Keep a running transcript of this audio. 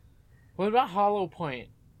What about Hollow Point?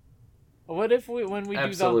 What if when we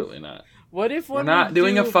Absolutely not. What if when we're not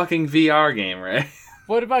doing a fucking VR game, right?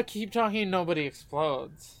 What about Keep Talking Nobody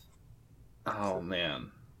Explodes? Oh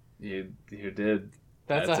man, you did.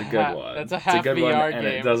 That's a good one. That's a half good VR one, game. and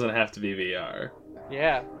it doesn't have to be VR.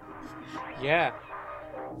 Yeah.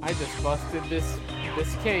 I just busted this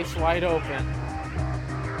case wide open.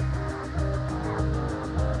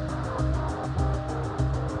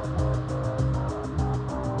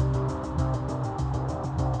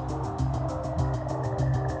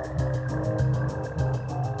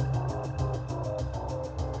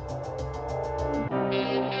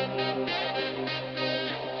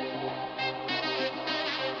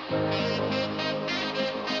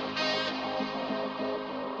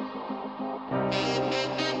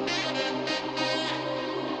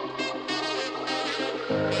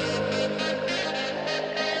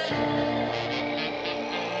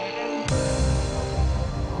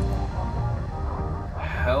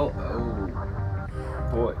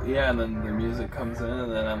 Yeah, and then the music comes in,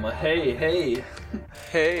 and then I'm like, hey,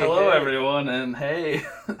 hello everyone, and hey,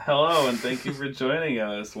 hello, and thank you for joining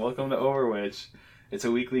us. Welcome to OverWhich. It's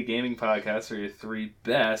a weekly gaming podcast where your three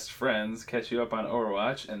best friends catch you up on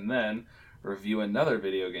Overwatch, and then review another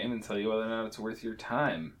video game and tell you whether or not it's worth your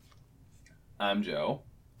time. I'm Joe.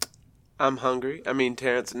 I'm hungry.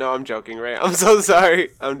 Terrence. No, I'm joking, Ray. I'm so sorry.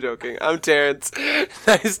 I'm joking. I'm Terrence.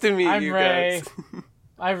 Nice to meet you Ray. guys.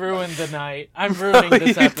 I ruined the night. I'm ruining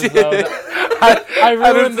this episode. I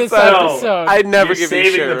ruined this episode. I'd never give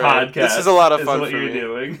you shit, the podcast. This is a lot of fun what for you're me.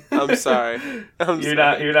 Doing. I'm sorry. You're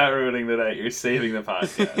not ruining the night. You're saving the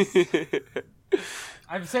podcast.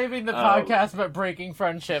 I'm saving the podcast, but breaking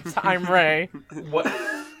friendships. I'm Ray.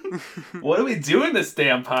 What do we do in this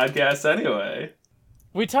damn podcast anyway?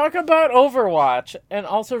 We talk about Overwatch and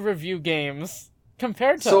also review games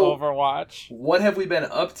compared to Overwatch. What have we been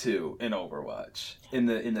up to in Overwatch in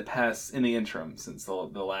the past, in the interim since the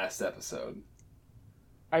last episode?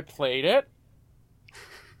 I played it.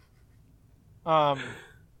 I'll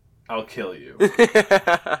kill you.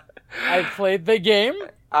 I played the game.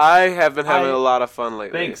 I have been having a lot of fun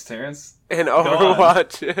lately. Thanks, Terrence. In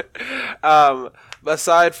Overwatch.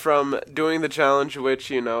 Aside from doing the challenge,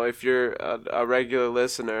 which, if you're a regular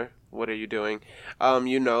listener, what are you doing?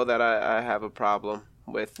 You know that I have a problem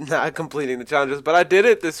with not completing the challenges, but I did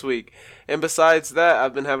it this week. And besides that,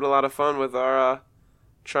 I've been having a lot of fun with our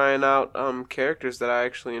trying out characters that I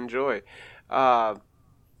actually enjoy. I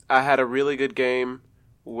had a really good game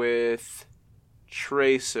with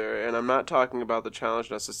Tracer, and I'm not talking about the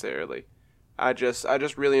challenge necessarily. I just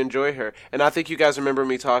really enjoy her. And I think you guys remember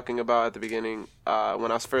me talking about at the beginning,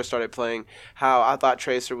 when I first started playing, how I thought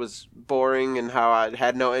Tracer was boring and how I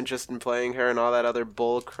had no interest in playing her and all that other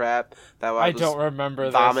bull crap that I was don't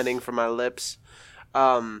remember vomiting from my lips.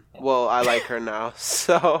 Well, I like her now.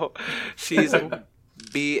 So she's a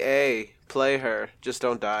BA. Play her. Just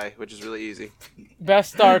don't die, which is really easy.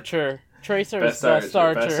 Best Archer. Tracer is best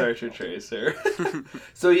Archer. Best Archer Tracer.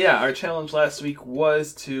 So yeah, our challenge last week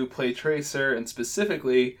was to play Tracer, and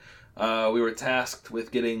specifically, we were tasked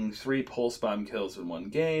with getting 3 pulse bomb kills in one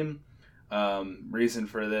game. Reason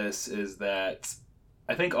for this is that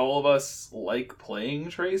I think all of us like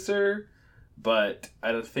playing Tracer, but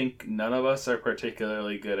I don't think none of us are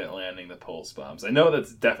particularly good at landing the pulse bombs. I know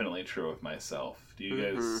that's definitely true of myself. Do you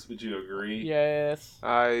guys, would you agree? Yes.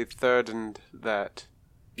 I thirded that.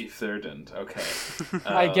 You thirded, okay.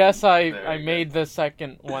 I guess I made the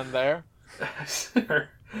second one there. Sure.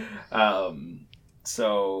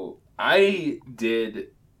 So I did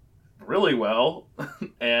really well,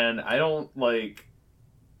 and I don't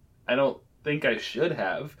think I should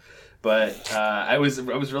have, but I was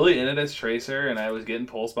really in it as Tracer, and I was getting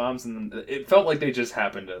pulse bombs, and it felt like they just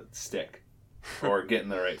happened to stick or get in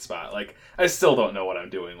the right spot. Like, I still don't know what I'm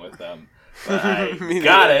doing with them. But I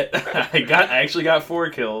got it. I actually got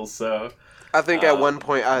 4 kills. So I think at one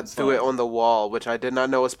point I threw it on the wall, which I did not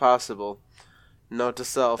know was possible. Note to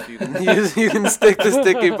self: you can stick the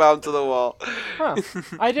sticky bomb to the wall. Huh?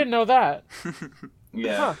 I didn't know that.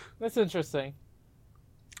 Yeah, huh, that's interesting.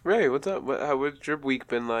 Ray, what's up? What's your week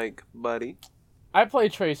been like, buddy? I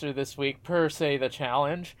played Tracer this week per se the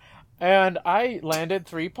challenge, and I landed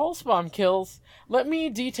 3 pulse bomb kills. Let me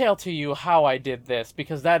detail to you how I did this,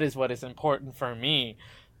 because that is what is important for me.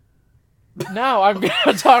 Now I'm going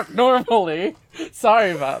to talk normally.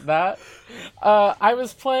 Sorry about that. I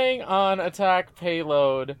was playing on attack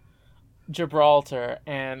payload Gibraltar,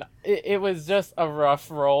 and it was just a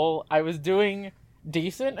rough roll. I was doing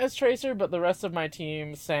decent as Tracer, but the rest of my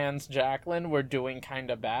team, sans Jacqueline, were doing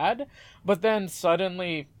kind of bad. But then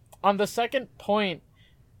suddenly, on the second point,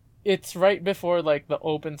 it's right before like the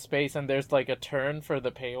open space, and there's like a turn for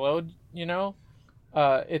the payload.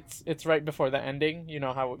 It's right before the ending. You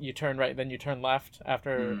know how you turn right, then you turn left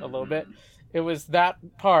after a little bit. It was that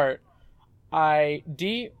part.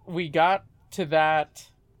 We got to that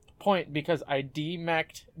point because I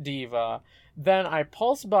demeched Diva. Then I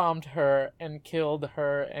pulse bombed her and killed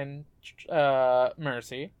her and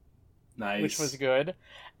Mercy. Nice. Which was good.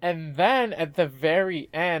 And then at the very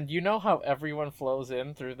end, you know how everyone flows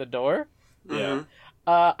in through the door? Yeah.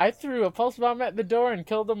 I threw a pulse bomb at the door and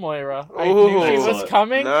killed a Moira. I Ooh, knew she was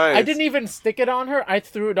coming. nice. I didn't even stick it on her. I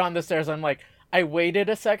threw it on the stairs. I'm like, I waited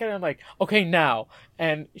a second. I'm like, okay, now.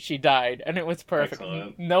 And she died. And it was perfect.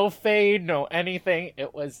 Excellent. No fade, no anything.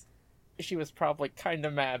 She was probably kind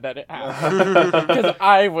of mad that it happened. Because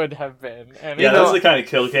I would have been. And Yeah, that's the kind of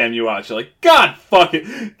kill cam you watch. You're like, God fuck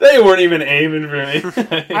it. They weren't even aiming for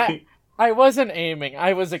me. I wasn't aiming.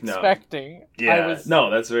 I was expecting. Yeah.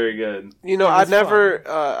 No, that's very good.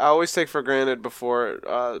 I always take for granted before,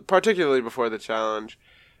 particularly before the challenge,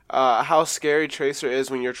 how scary Tracer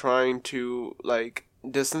is when you're trying to, like,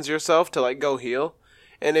 distance yourself to, like, go heal.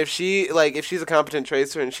 And if she's a competent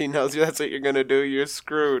Tracer and she knows that's what you're gonna do, you're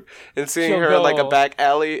screwed. And seeing her in, like, a back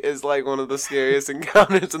alley is, like, one of the scariest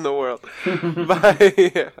encounters in the world. But,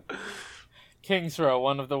 yeah. King's Row,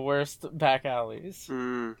 one of the worst back alleys.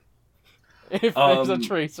 If there's a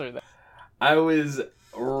Tracer there. I was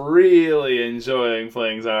really enjoying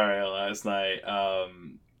playing Zarya last night.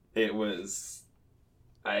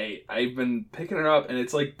 I've been picking her up, and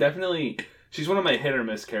it's like definitely she's one of my hit or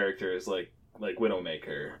miss characters, like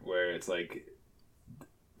Widowmaker, where it's like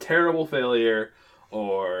terrible failure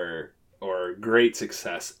or great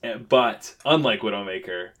success. But unlike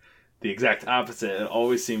Widowmaker, the exact opposite. It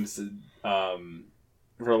always seems to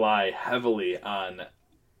rely heavily on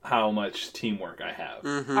how much teamwork I have.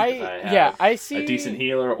 Mm-hmm. I see a decent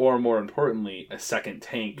healer, or more importantly, a second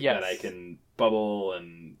tank that I can bubble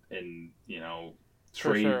and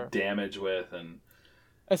trade damage with, and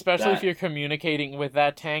especially if you're communicating with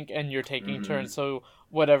that tank and you're taking turns. So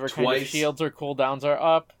whatever kind of shields or cooldowns are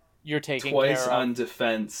up, you're taking twice care of. on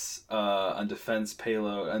defense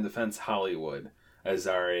payload, on defense Hollywood as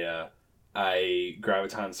Zarya. I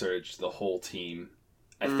Graviton Surged the whole team.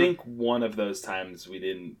 I think one of those times we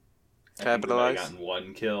didn't capitalize. I gotten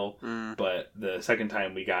one kill, but the second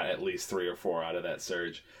time we got at least 3 or 4 out of that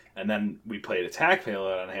surge. And then we played attack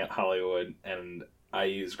payload on Hollywood, and I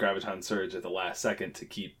used Graviton Surge at the last second to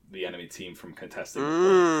keep the enemy team from contesting.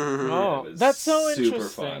 Oh, that's so super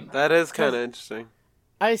interesting. Fun. That is kind of interesting.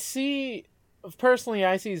 I see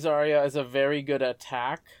Zarya as a very good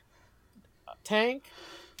attack tank.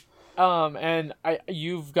 And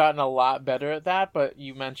you've gotten a lot better at that, but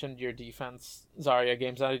you mentioned your defense Zarya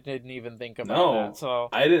games. I didn't even think about that. So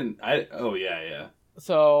I didn't. Yeah.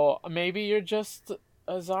 So maybe you're just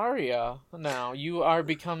a Zarya now. You are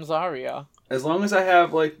become Zarya. As long as I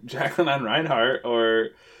have like Jacqueline on Reinhardt, or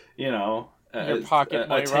your pocket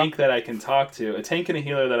a tank that I can talk to, a tank and a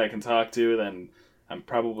healer that I can talk to, then I'm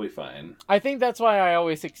probably fine. I think that's why I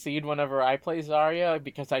always succeed whenever I play Zarya,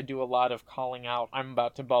 because I do a lot of calling out. I'm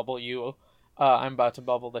about to bubble you. I'm about to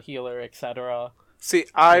bubble the healer, etc. See,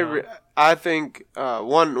 I think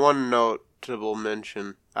one notable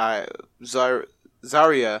mention. Zarya,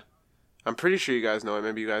 I'm pretty sure you guys know it.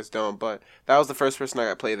 Maybe you guys don't, but that was the first person I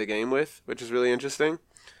got to play the game with, which is really interesting.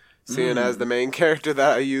 Seeing as the main character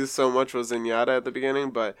that I used so much was Zenyatta at the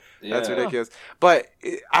beginning, but that's ridiculous. But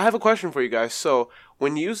I have a question for you guys. So,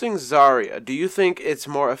 when using Zarya, do you think it's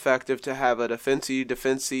more effective to have a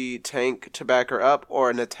defensy tank to back her up,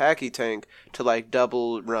 or an attacky tank to like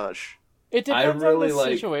double rush? It depends on the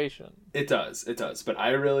situation. It does. But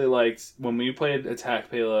I really liked when we played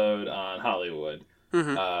attack payload on Hollywood.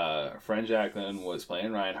 Friend Jacqueline was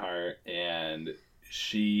playing Reinhardt, and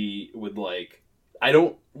she would like. I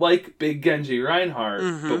don't like big Genji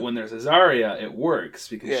Reinhardt, but when there's a Zarya, it works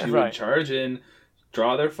because she would charge in,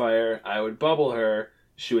 draw their fire, I would bubble her,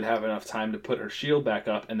 she would have enough time to put her shield back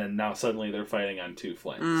up, and then now suddenly they're fighting on 2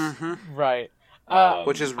 flanks. Right.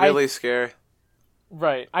 Which is really scary.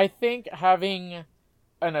 Right. I think having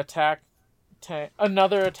an attack tank,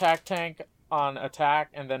 another attack tank on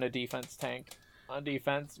attack, and then a defense tank on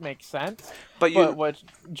defense makes sense. But what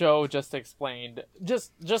Joe just explained,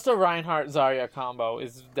 just a Reinhardt Zarya combo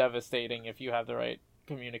is devastating if you have the right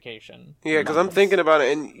communication. Yeah, because I'm thinking about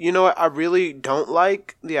it, and you know what? I really don't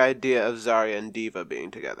like the idea of Zarya and Diva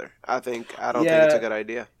being together. I don't think it's a good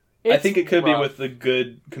idea. I think it could be rough. with the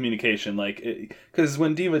good communication, because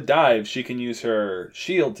when Diva dives, she can use her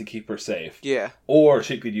shield to keep her safe. Yeah. Or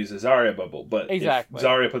she could use a Zarya bubble. But Exactly. if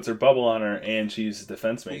Zarya puts her bubble on her and she uses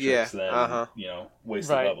Defense Matrix, then, waste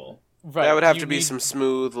the bubble. Right. That would have to be some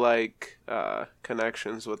smooth,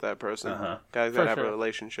 connections with that person. Guys that have a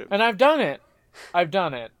relationship. And I've done it. I've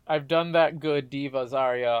done that good Diva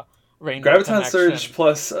Zarya Rainbow Graviton connection. Surge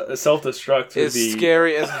plus Self-Destruct would be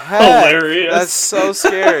scary as heck. Hilarious. That's so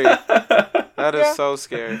scary. That is so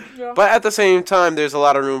scary. Yeah. But at the same time, there's a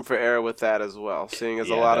lot of room for error with that as well. Seeing as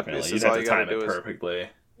a lot of pieces, all you gotta do is perfectly.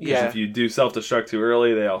 Yeah. If you do Self-Destruct too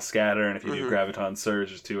early, they all scatter, and if you do Graviton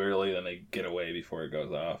Surge too early, then they get away before it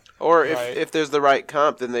goes off. Or if there's the right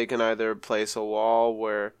comp, then they can either place a wall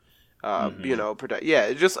where, protect.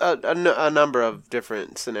 Yeah, just a number of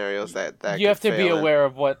different scenarios that you have to be aware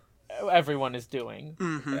of what everyone is doing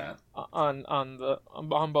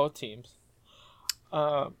on both teams.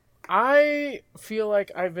 I feel like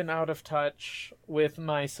I've been out of touch with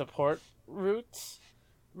my support roots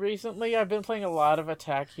recently. I've been playing a lot of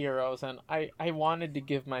attack heroes, and I wanted to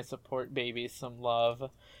give my support babies some love.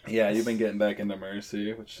 Yeah, you've been getting back into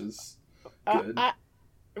Mercy, which is good.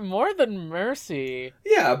 More than Mercy.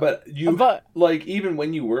 Yeah, but even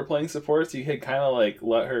when you were playing supports, you had kind of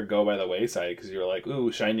let her go by the wayside because you were like,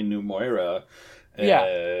 ooh, shiny new Moira.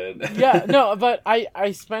 Yeah, no, but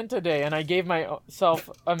I spent a day and I gave myself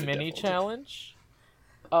a mini challenge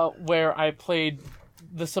where I played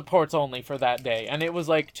the supports only for that day. And it was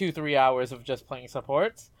 2-3 hours of just playing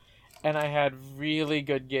supports. And I had really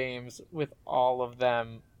good games with all of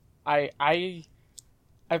them. When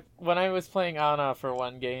I was playing Ana for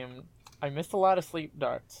one game, I missed a lot of sleep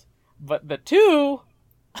darts. But the 2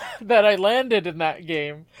 that I landed in that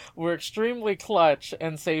game were extremely clutch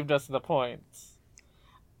and saved us the points.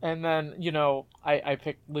 And then, I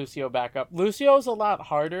picked Lucio back up. Lucio's a lot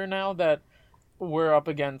harder now that we're up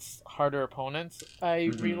against harder opponents, I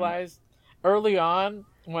realized. Early on,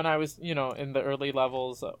 when I was, in the early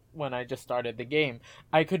levels, when I just started the game,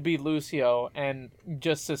 I could be Lucio and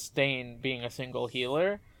just sustain being a single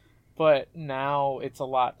healer. But now it's a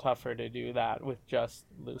lot tougher to do that with just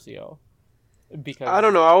Lucio. Because I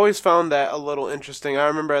don't know, I always found that a little interesting. I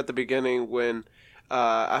remember at the beginning when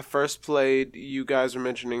I first played, you guys were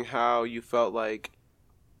mentioning how you felt like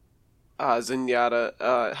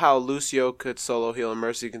Zenyatta, how Lucio could solo heal and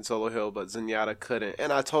Mercy can solo heal, but Zenyatta couldn't.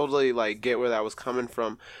 And I totally get where that was coming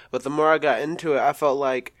from. But the more I got into it, I felt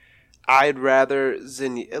like I'd rather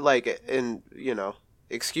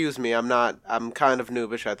excuse me, I'm kind of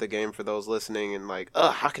noobish at the game for those listening and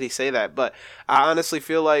how could he say that? But I honestly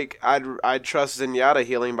feel like I'd trust Zenyatta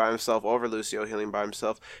healing by himself over Lucio healing by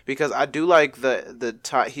himself, because I do like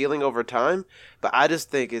the healing over time, but I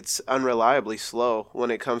just think it's unreliably slow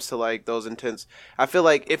when it comes to those intense. I feel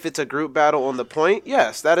like if it's a group battle on the point,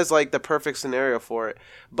 yes, that is the perfect scenario for it.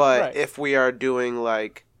 But if we are doing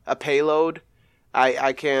a payload,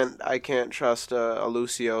 I can't trust a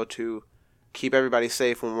Lucio to keep everybody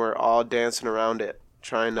safe when we're all dancing around it,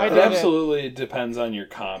 trying to... It absolutely depends on your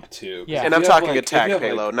comp, too. Yeah. And I'm talking attack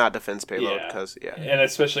payload, not defense payload, because, And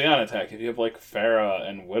especially on attack, if you have, Pharah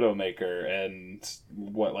and Widowmaker and,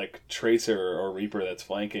 Tracer or Reaper that's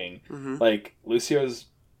flanking, Lucio's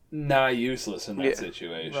not useless in that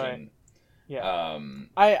situation. Right. Yeah.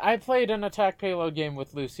 I played an attack payload game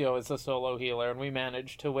with Lucio as a solo healer, and we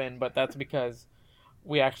managed to win, but that's because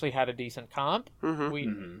we actually had a decent comp.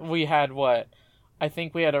 We had I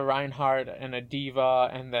think we had a Reinhardt and a Diva,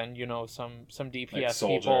 and then some DPS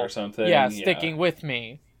Soldier people or something. Sticking with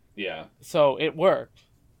me. Yeah. So it worked.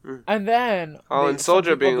 And then and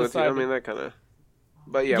Soldier being with you, I mean that kind of.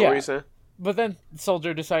 But what were you saying? But then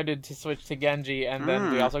Soldier decided to switch to Genji, and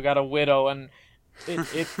then we also got a Widow, and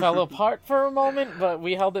it fell apart for a moment, but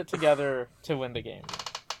we held it together to win the game,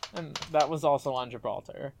 and that was also on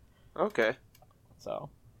Gibraltar. Okay. So,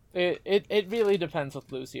 it really depends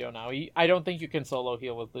with Lucio now. I don't think you can solo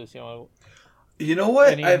heal with Lucio. You know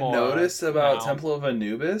what I've noticed about Temple of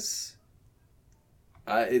Anubis?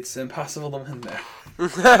 It's impossible to win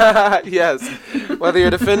there. Yes. Whether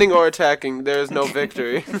you're defending or attacking, there's no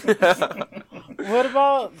victory. What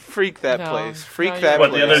about... Freak that place. Freak that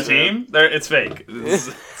place. What, the other team? It's fake.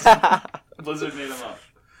 Blizzard made them up.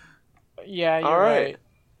 Yeah, you're right.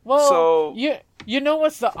 Well, so... You know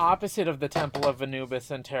what's the opposite of the Temple of Anubis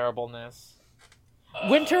and terribleness?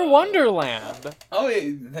 Winter Wonderland. Oh,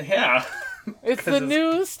 yeah. It's the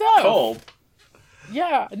new stuff. Cold.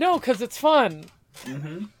 Yeah, no, because it's fun.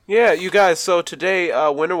 Mm-hmm. Yeah, you guys, so today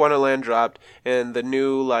Winter Wonderland dropped, and the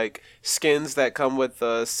new skins that come with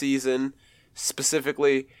the season,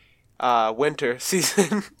 specifically winter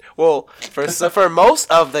season. Well, for most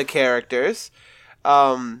of the characters,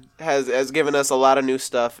 has given us a lot of new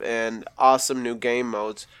stuff and awesome new game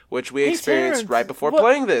modes, which we experienced Terrence, right before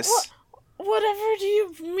playing this. Whatever do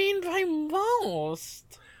you mean by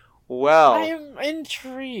most? Well, I am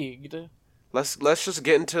intrigued. let's just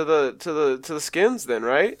get into the skins then,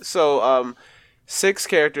 right? So 6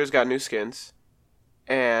 characters got new skins,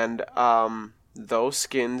 and those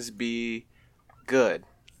skins be good.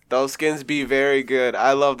 Those skins be very good.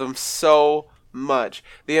 I love them so much.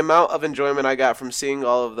 The amount of enjoyment I got from seeing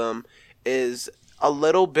all of them is a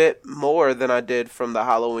little bit more than I did from the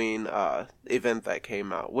Halloween event that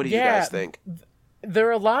came out. What do you guys think?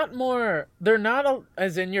 They're a lot more. They're not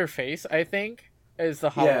as in your face, I think, as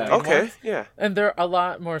the Halloween ones. Yeah. And they're a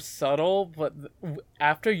lot more subtle, but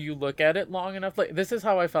after you look at it long enough, like this is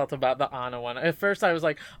how I felt about the Anna one. At first, I was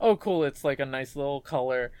like, "Oh, cool! It's like a nice little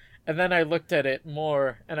color." And then I looked at it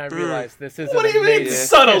more, and I realized this is What do you mean amazing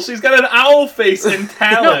subtle? She's got an owl face and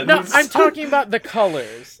talons. No, I'm talking about the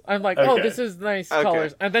colors. I'm like, oh, Okay. this is nice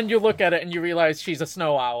colors. And then you look at it and you realize she's a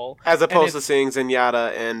snow owl. As opposed to seeing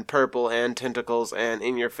Zenyatta and purple and tentacles and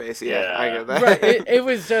in your face. Yeah. I get that. Right.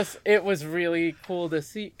 It was really cool to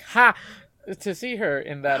see to see her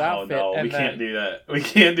in that outfit. Oh, no, and we can't do that. We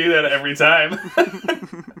can't do that every time.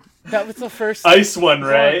 That was the first Ice one,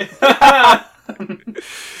 Ray.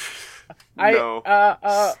 No.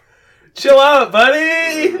 Chill out,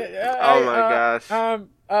 buddy. Oh my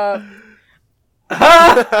gosh.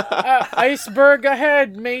 Iceberg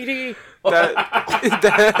ahead, matey. And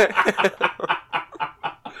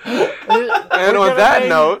on that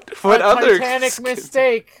note, what other Titanic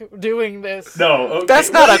mistake doing this? No, okay. That's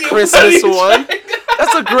not a Christmas one.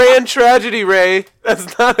 That's a grand tragedy, Ray.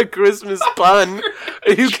 That's not a Christmas pun.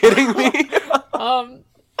 Are you kidding me?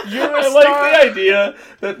 I like the idea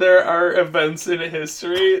that there are events in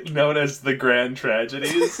history known as the grand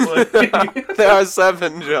tragedies. Like, There are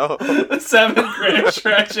 7, Joe. the 7 grand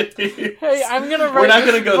tragedies. Hey, I'm gonna write. We're not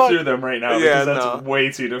going to go through them right now Yeah, because that's no. way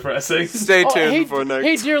too depressing. Stay tuned for next.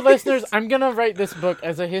 Hey, dear listeners, I'm gonna write this book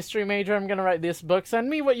as a history major. I'm gonna write this book. Send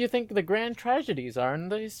me what you think the grand tragedies are in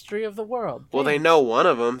the history of the world. Well, they know one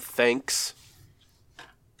of them. Thanks.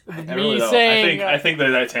 I think the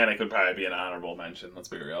Titanic would probably be an honorable mention. Let's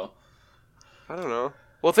be real. I don't know.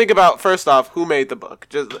 Well, think about, first off, who made the book.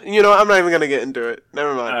 Just, I'm not even going to get into it.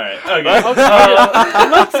 Never mind. All right. Okay.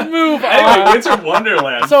 Let's move on. Anyway, Winter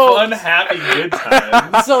Wonderland. Fun, happy, good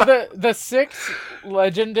times. So the 6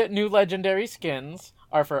 new legendary skins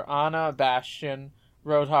are for Anna, Bastion,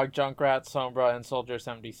 Roadhog, Junkrat, Sombra, and Soldier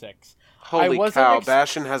 76. Holy cow,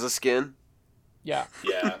 Bastion has a skin? Yeah.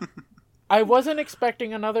 Yeah. I wasn't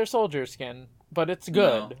expecting another soldier skin, but it's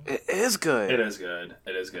good. No. It is good. It is good.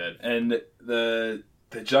 It is good. And the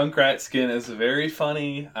Junkrat skin is very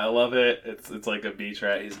funny. I love it. It's like a beach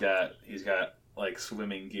rat. He's got like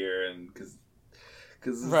swimming gear and because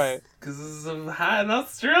it's hot in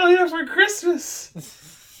Australia for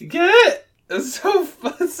Christmas. You get it? It's so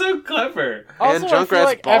clever. And Also,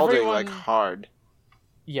 Junkrat's balding like hard.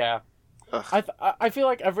 Yeah. I feel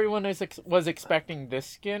like everyone was expecting this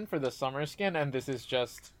skin for the summer skin, and this is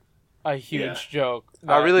just a huge joke.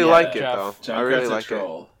 I really like it, though. Junkrat's I really like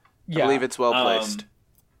it. Yeah. I believe it's well placed.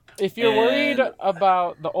 If you're worried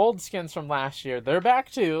about the old skins from last year, they're back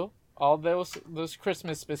too. All those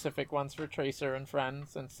Christmas-specific ones for Tracer and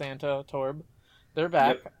Friends and Santa Torb, they're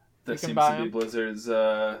back. Yep. That seems buy to be them. Blizzard's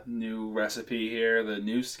new recipe here. The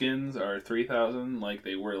new skins are 3,000 like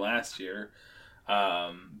they were last year.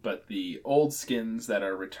 But the old skins that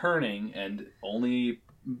are returning and only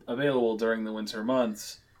available during the winter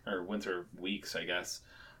months, or winter weeks, I guess,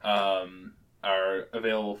 are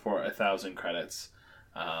available for 1,000 credits.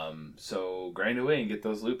 So grind away and get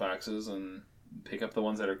those loot boxes and pick up the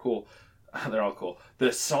ones that are cool. They're all cool. The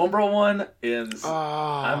Sombra one is...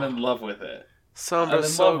 I'm in love with it.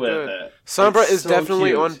 Sombra's so good. Sombra is so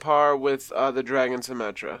definitely on par with the Dragon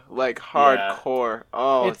Symmetra. Like, hardcore.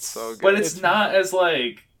 Oh, it's so good. But it's not as,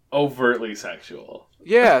 like, overtly sexual.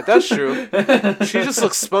 Yeah, that's true. She just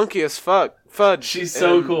looks spunky as fuck. Fudge. She's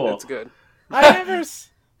so cool. It's good. I never...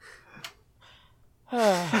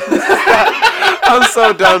 I'm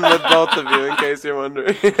so done with both of you, in case you're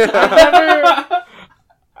wondering.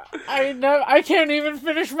 I can't even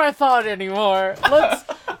finish my thought anymore.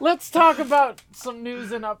 Let's talk about some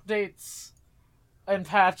news and updates and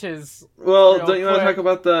patches. Well, don't you want to talk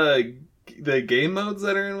about the game modes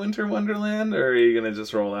that are in Winter Wonderland, or are you going to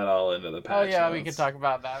just roll that all into the patch? Oh yeah, notes? we can talk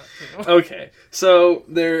about that too. Okay, so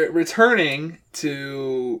they're returning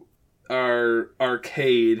to our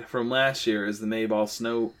arcade from last year as the Mayball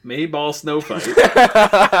Snow Fight.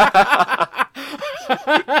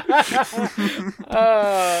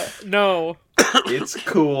 No. It's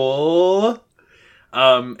cool.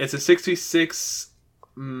 It's a 66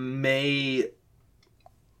 May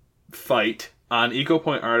fight on Eco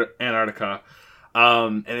Point, Antarctica.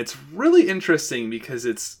 And it's really interesting because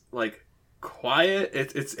it's like quiet.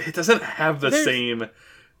 It doesn't have the same.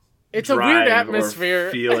 It's a weird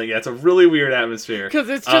atmosphere. Feeling. Yeah, it's a really weird atmosphere. Because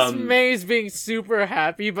it's just Maze being super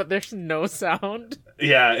happy, but there's no sound.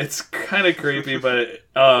 Yeah, it's kind of creepy, but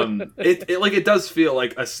it does feel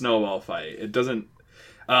like a snowball fight. It doesn't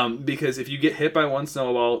because if you get hit by one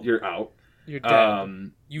snowball, you're out. You're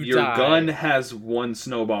dead. Your gun has one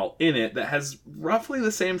snowball in it that has roughly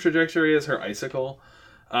the same trajectory as her icicle.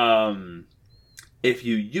 If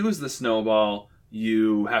you use the snowball,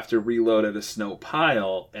 you have to reload at a snow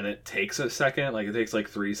pile, and it takes a second. Like, it takes like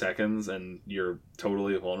 3 seconds, and you're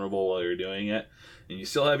totally vulnerable while you're doing it. And you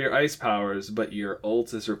still have your ice powers, but your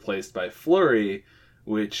ult is replaced by Flurry,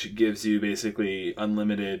 which gives you basically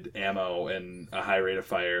unlimited ammo and a high rate of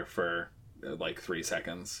fire for like 3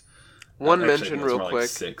 seconds. One mention real quick. Like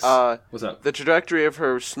 6. What's up? The trajectory of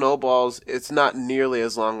her snowballs, it's not nearly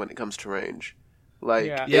as long when it comes to range. Like,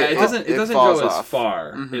 yeah, it doesn't go as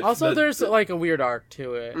far. Mm-hmm. Also, there's like a weird arc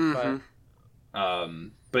to it. Mm-hmm.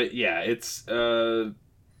 But yeah, it's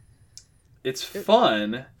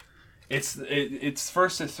fun. It's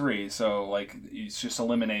first to 3, so like it's just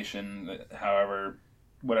elimination. However,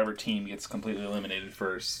 whatever team gets completely eliminated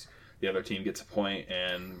first, the other team gets a point,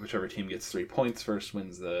 and whichever team gets 3 points first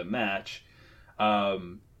wins the match.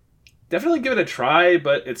 Definitely give it a try,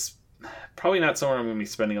 but it's probably not somewhere I'm going to be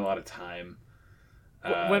spending a lot of time.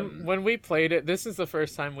 When we played it, this is the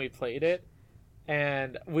first time we played it,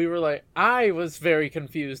 and we were like, I was very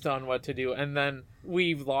confused on what to do, and then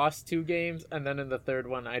we lost 2 games, and then in the third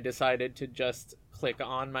one, I decided to just click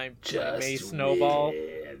on my Maze snowball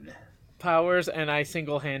powers, and I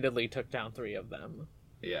single-handedly took down 3 of them.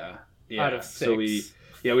 Yeah. Out of 6. So we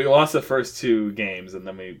lost the first 2 games, and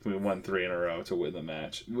then we won 3 in a row to win the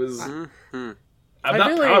match. It was. I'm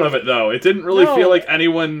not proud of it, though. It didn't really feel like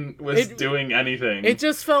anyone was doing anything. It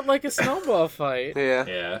just felt like a snowball fight.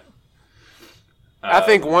 Yeah. I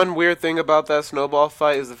think one weird thing about that snowball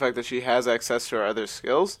fight is the fact that she has access to her other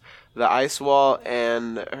skills, the ice wall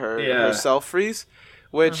and her self freeze,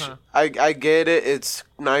 which I get it. It's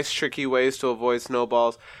nice, tricky ways to avoid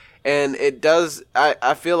snowballs. And it does,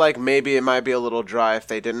 I feel like maybe it might be a little dry if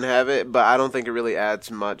they didn't have it, but I don't think it really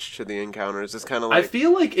adds much to the encounters. It's kind of like... I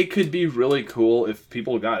feel like it could be really cool if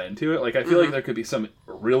people got into it. Like, I feel like there could be some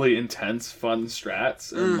really intense, fun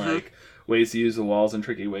strats and, like, ways to use the walls in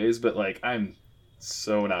tricky ways, but, like, I'm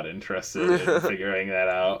so not interested in figuring that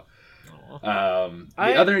out.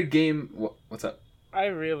 Other game... What's up? I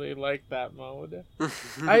really like that mode.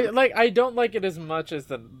 I don't like it as much as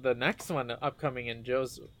the next one upcoming in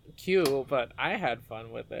Joe's queue, but I had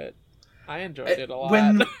fun with it. I enjoyed it a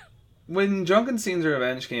lot. When Drunken Scenes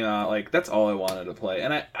Revenge came out, like, that's all I wanted to play.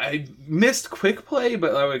 And I missed quick play,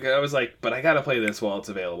 but I was like, but I gotta play this while it's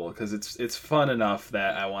available, because it's fun enough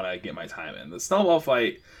that I want to get my time in. The snowball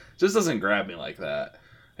fight just doesn't grab me like that.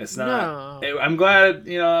 It's not... No. I'm glad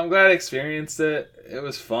I experienced it. It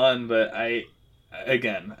was fun, but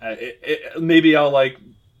maybe I'll like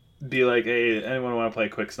be like, hey, anyone want to play a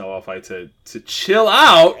quick snowball fight to chill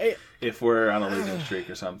out if we're on a losing streak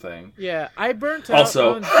or something. Yeah, I burnt out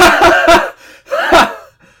also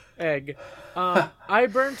egg. I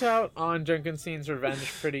burnt out on Drunken Scenes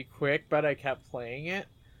Revenge pretty quick, but I kept playing it.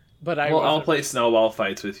 But I'll play snowball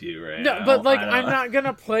fights with you, right? No, but like I'm not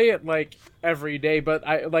gonna play it like every day. But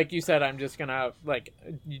I, like you said, I'm just gonna like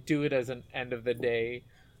do it as an end of the day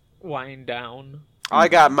wind down. I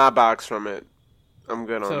got my box from it. I'm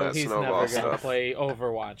good on that snowball stuff. So he's never gonna play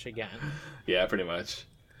Overwatch again. Yeah, pretty much.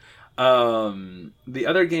 The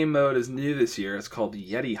other game mode is new this year. It's called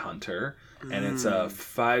Yeti Hunter, and it's a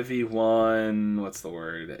 5v1. What's the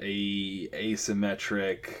word?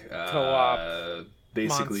 Asymmetric co-op.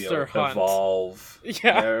 Basically, Monster Hunt. Evolve.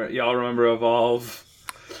 Yeah, y'all remember Evolve?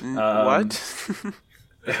 What?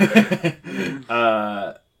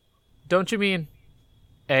 Don't you mean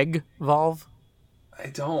Egg Volve? I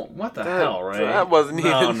don't. What the hell, right? That wasn't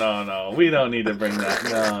even... No. We don't need to bring that.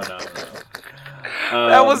 No.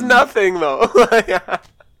 That was nothing, though.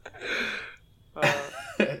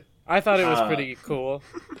 I thought it was pretty cool.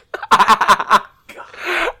 I've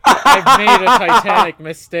made a Titanic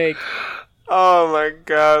mistake. Oh my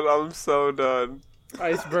god, I'm so done.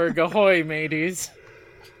 Iceberg ahoy, mateys.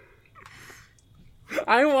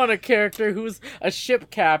 I want a character who's a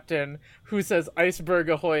ship captain who says iceberg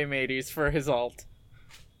ahoy, mateys for his ult.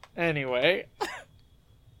 Anyway.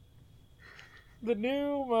 The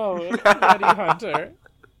new mode, Yeti Hunter.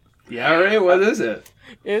 Yeah, right. What is it?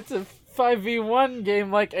 It's a 5v1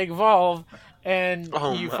 game like Evolve, and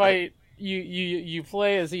you my. fight. You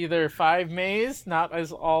play as either 5 maze, not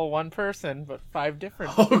as all one person, but 5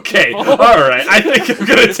 different. Okay, people. all right. I think I'm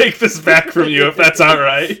gonna take this back from you if that's all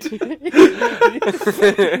right.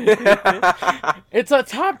 It's a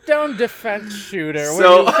top-down defense shooter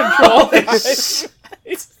So- where you control the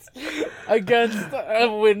against a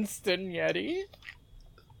Winston Yeti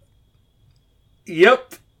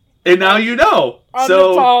Yep. And now you know. on So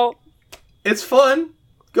the ball. it's fun.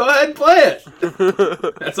 Go ahead and play it.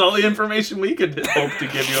 That's all the information we could hope to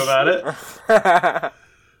give you about it.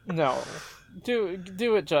 No, do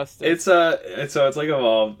it justice. It's like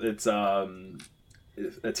Evolve. It's a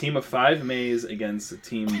team of 5 Mays against a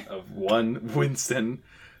team of 1 Winston,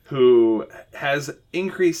 who has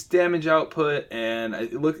increased damage output and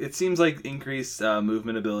it seems like increased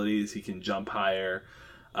movement abilities. He can jump higher,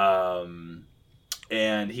 and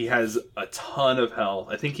he has a ton of health.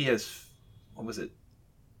 I think he has, what was it,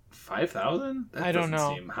 5,000? I don't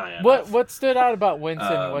know. Seem high enough. What stood out about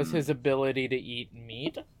Winston was his ability to eat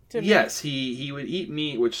meat. Yes, he would eat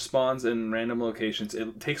meat, which spawns in random locations.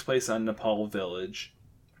 It takes place on Nepal Village.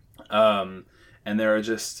 And there are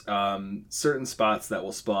just certain spots that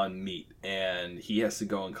will spawn meat. And he has to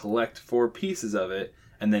go and collect 4 pieces of it.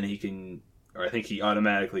 And then he can, or I think he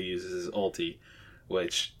automatically uses his ulti,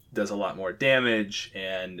 which does a lot more damage.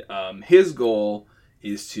 And his goal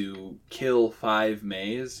is to kill 5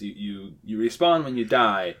 Mays. You respawn when you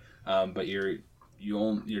die, but your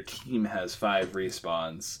team has 5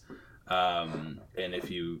 respawns, and if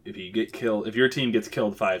your team gets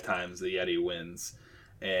killed 5 times, the Yeti wins.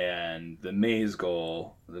 And the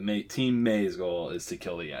team May's goal is to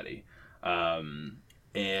kill the Yeti.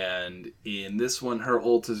 And in this one, her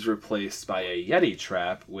ult is replaced by a Yeti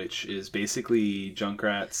trap, which is basically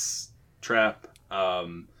Junkrat's trap.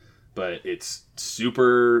 But it's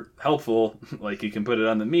super helpful. Like, you can put it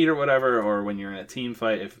on the meat or whatever, or when you're in a team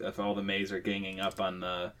fight, if all the Mays are ganging up on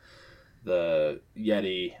the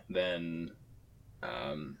Yeti, then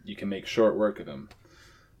you can make short work of him.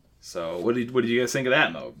 So, what did you guys think of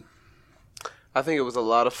that mode? I think it was a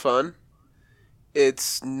lot of fun.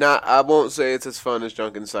 It's not. I won't say it's as fun as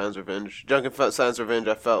Junkenstein's Revenge. Junkenstein's Revenge,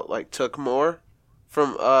 I felt like took more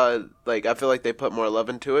from. I feel like they put more love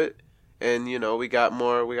into it. And we got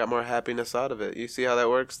more happiness out of it. You see how that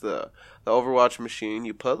works? The Overwatch machine,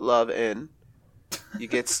 you put love in, you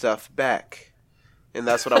get stuff back, and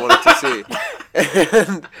that's what I wanted to see.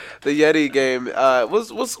 And the Yeti game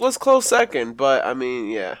was close second, but I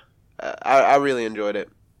mean, yeah, I really enjoyed it.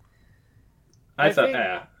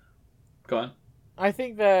 Go on. I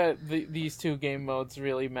think that these 2 game modes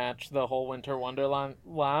really match the whole Winter Wonderland.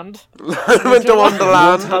 Winter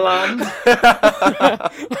Wonderland.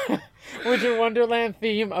 Winter Wonderland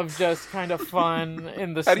theme of just kind of fun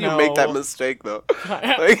in the How snow. do you make that mistake, though?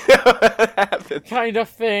 Kind of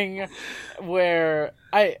thing where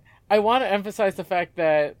I want to emphasize the fact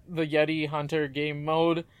that the Yeti Hunter game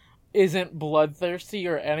mode isn't bloodthirsty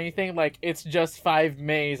or anything. Like, it's just 5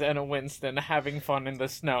 Mays and a Winston having fun in the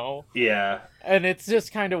snow. Yeah. And it's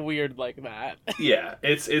just kind of weird like that. Yeah,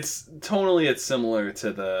 it's tonally it's similar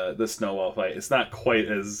to the snowball fight. It's not quite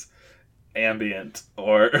as ambient,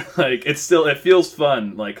 or like it feels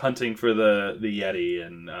fun, like hunting for the Yeti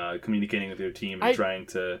and communicating with your team and trying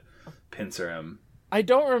to pincer him. I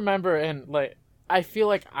don't remember, and like I feel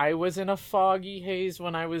like I was in a foggy haze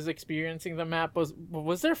when I was experiencing the map. Was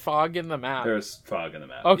there fog in the map? There's fog in the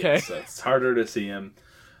map. Okay, so it's harder to see him,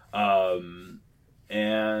 and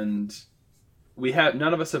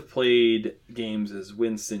none of us have played games as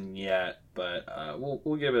Winston yet, but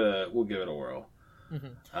we'll give it a whirl.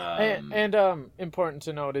 Mm-hmm. And important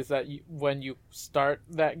to note is that when you start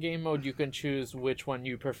that game mode, you can choose which one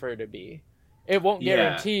you prefer to be. It won't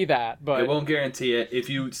guarantee that, but it won't guarantee it. If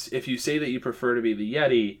you say that you prefer to be the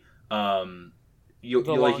Yeti,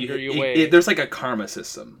 there's like a karma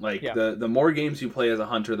system. Like the more games you play as a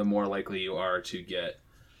hunter, the more likely you are to get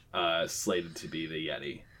slated to be the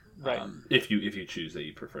Yeti. Right. If you choose that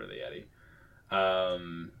you prefer the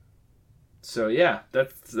Yeti. So yeah,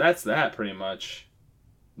 that's that pretty much.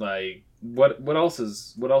 Like what else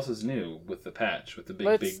is new with the patch, with the big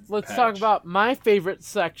let's patch? talk about my favorite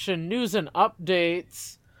section, news and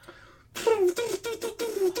updates.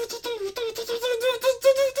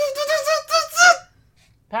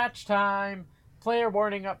 Patch time. Player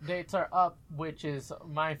warning updates are up, which is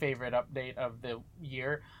my favorite update of the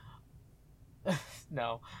year.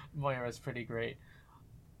 No, Moira's pretty great.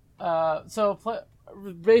 Basically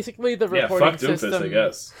the reporting Doofus, system. I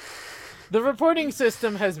guess. The reporting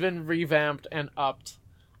system has been revamped and upped,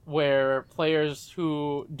 where players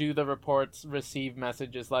who do the reports receive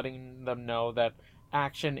messages letting them know that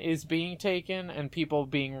action is being taken, and people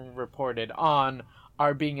being reported on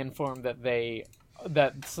are being informed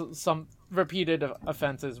that some repeated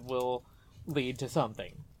offenses will lead to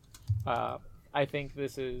something. I think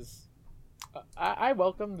this is. I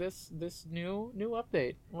welcome this new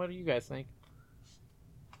update. What do you guys think?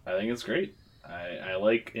 I think it's great. I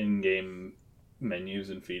like in-game menus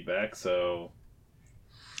and feedback, so...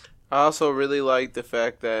 I also really like the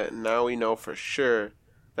fact that now we know for sure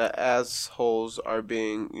that assholes are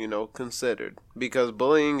being, considered. Because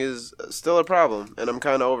bullying is still a problem, and I'm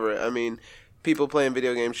kind of over it. I mean, people playing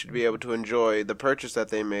video games should be able to enjoy the purchase that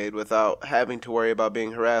they made without having to worry about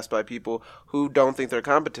being harassed by people who don't think they're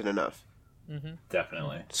competent enough. Mm-hmm.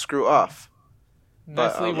 Definitely. Screw off.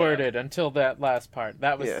 Nicely worded until that last part.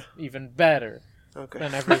 That was even better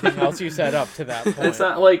than everything else you set up to that point. And it's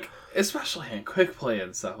not like, especially in quick play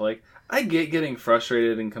and stuff, like, I get getting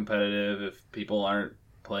frustrated and competitive if people aren't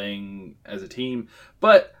playing as a team,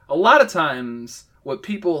 but a lot of times what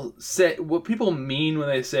people mean when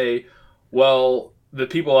they say, well, the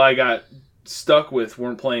people I got stuck with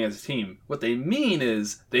weren't playing as a team, what they mean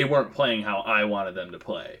is they weren't playing how I wanted them to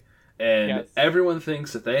play. And everyone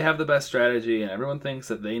thinks that they have the best strategy, and everyone thinks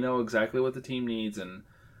that they know exactly what the team needs. And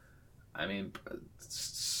I mean,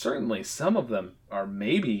 certainly some of them are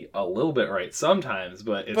maybe a little bit right sometimes,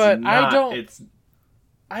 but it's not.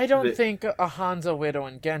 I don't think a Hanzo, Widow,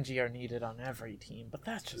 and Genji are needed on every team, but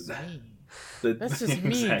that's just me. That's just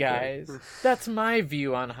me, guys. That's my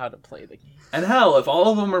view on how to play the game. And hell, if all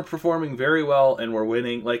of them are performing very well and we're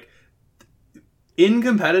winning, like, in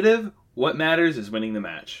competitive, what matters is winning the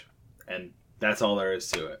match. And that's all there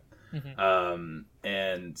is to it. Mm-hmm.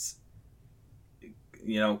 And,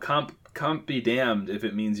 comp be damned if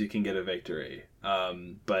it means you can get a victory.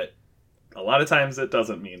 But a lot of times it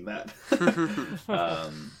doesn't mean that.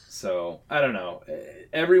 So, I don't know.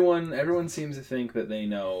 Everyone seems to think that they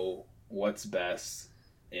know what's best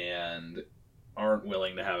and aren't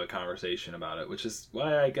willing to have a conversation about it, which is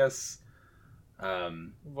why I guess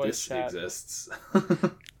this exists.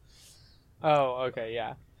 Oh, okay,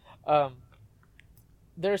 yeah.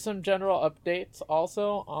 There's some general updates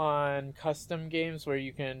also on custom games where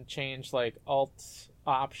you can change like alt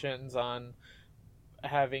options on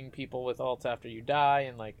having people with ults after you die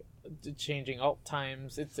and like changing alt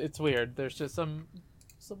times. It's weird. There's just some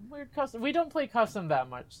weird custom. We don't play custom that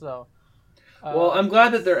much, so. Well, I'm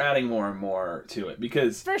glad that they're adding more and more to it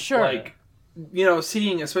because for sure, like,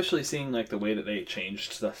 especially seeing like the way that they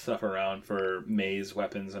changed stuff around for Mei's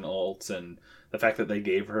weapons and ults, and the fact that they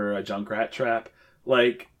gave her a Junkrat trap.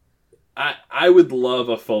 Like, I would love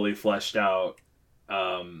a fully fleshed out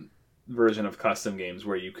version of custom games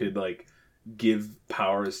where you could like give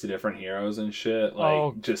powers to different heroes and shit.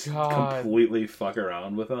 Like, completely fuck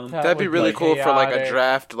around with them. That'd be really cool for like a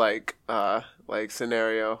draft like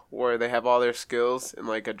scenario where they have all their skills in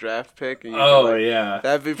like a draft pick. And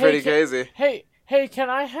that'd be pretty crazy. Hey, can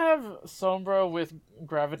I have Sombra with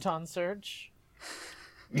Graviton Surge?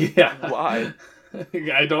 Yeah. Why?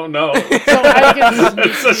 I don't know. So I can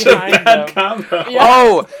That's such a bad combo. Yeah.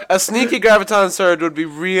 Oh, a sneaky Graviton Surge would be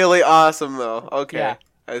really awesome, though. Okay, yeah.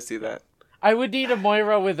 I see that. I would need a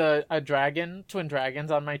Moira with a dragon, twin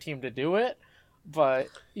dragons on my team to do it, but,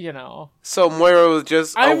 So Moira with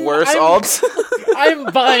just a worse alt?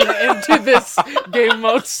 I'm buying into this game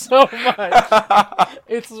mode so much.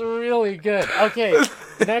 It's really good. Okay,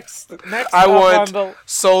 next I want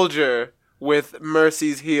Soldier with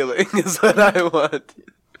Mercy's healing is what I want.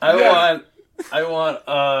 I want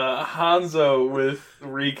Hanzo with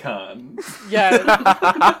Recon. Yeah,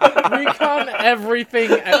 Recon everything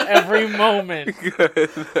at every moment. Good.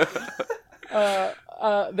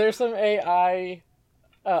 There's some AI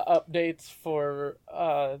updates for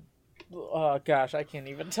gosh, I can't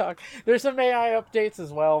even talk. There's some AI updates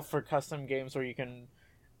as well for custom games where you can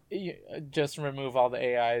just remove all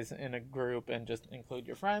the AIs in a group and just include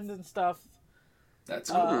your friends and stuff.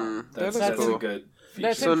 That's cool. That's cool. A good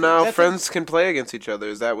feature. So now friends can play against each other.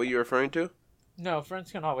 Is that what you're referring to? No,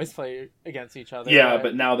 friends can always play against each other. Yeah,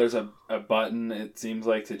 but now there's a button, it seems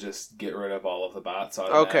like, to just get rid of all of the bots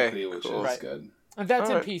automatically, which is good. And that's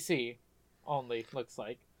in PC only, looks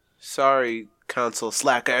like. Sorry, console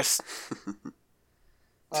slackers.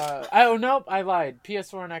 Oh, nope, I lied.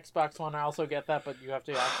 PS4 and Xbox One, I also get that, but you have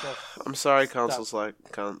to access... I'm sorry, console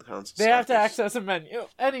slackers. They have to access a menu.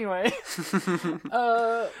 Anyway.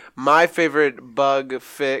 My favorite bug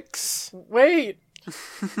fix... Wait!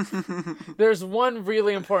 There's one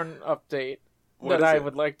really important update that I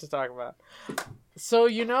would like to talk about. So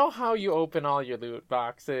you know how you open all your loot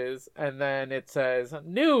boxes and then it says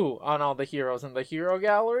new on all the heroes in the hero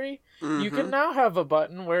gallery? Mm-hmm. You can now have a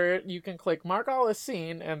button where you can click mark all as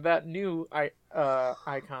seen and that new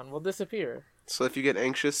icon will disappear. So if you get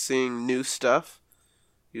anxious seeing new stuff,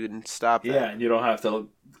 you can stop that. Yeah, and you don't have to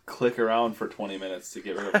click around for 20 minutes to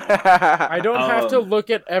get rid of them. I don't have to look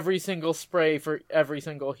at every single spray for every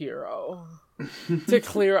single hero to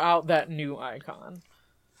clear out that new icon.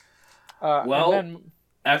 Well, and then,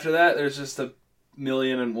 after that, there's just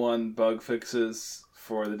 1,000,001 bug fixes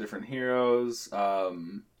for the different heroes,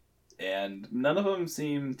 and none of them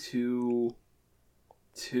seem too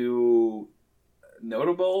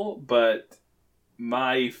notable, but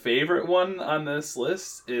my favorite one on this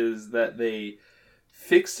list is that they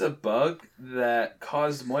fixed a bug that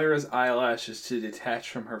caused Moira's eyelashes to detach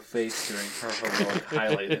from her face during her heroic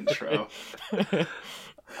highlight intro.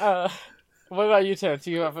 What about you, Terrence?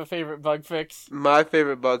 Do you have a favorite bug fix? My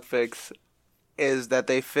favorite bug fix is that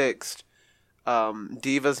they fixed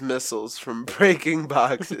Diva's missiles from breaking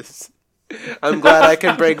boxes. I'm glad I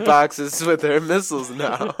can break boxes with her missiles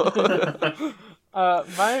now.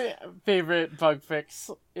 My favorite bug fix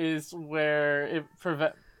is where it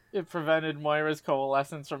prevented Moira's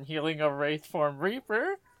coalescence from healing a Wraith form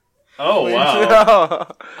Reaper. Oh, Which,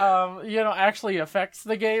 wow. Actually affects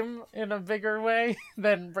the game in a bigger way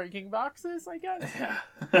than breaking boxes, I guess. Yeah.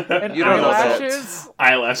 And You don't know that. eyelashes.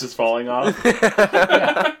 Eyelashes falling off.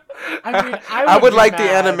 Yeah. I mean, I would be like the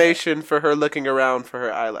mad animation for her looking around for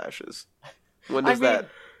her eyelashes. When does that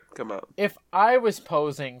come out? If I was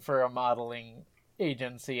posing for a modeling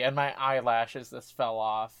agency and my eyelashes just fell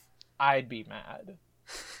off, I'd be mad.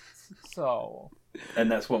 So...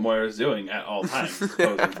 And that's what Moira's doing at all times,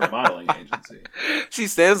 posing for a modeling agency. She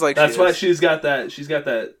stands like That's she why is. she's got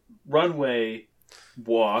that runway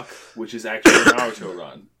walk, which is actually a Naruto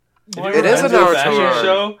run. Moira It is a Been to Naruto fashion run.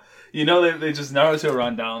 show. You know they just Naruto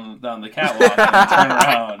run down the catwalk and turn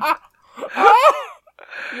around.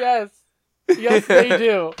 Yes, they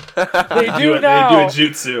do. They They do do now, a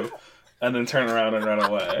jutsu and then turn around and run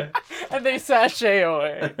away. and they sashay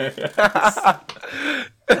away.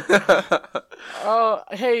 Oh,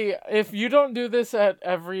 hey, if you don't do this at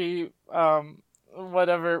every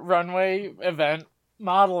whatever runway event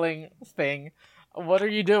modeling thing, what are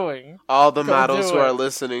you doing? All the Go models do who it. are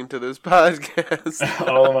listening to this podcast.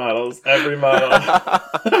 All the models, every model.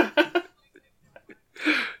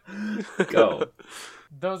 Go.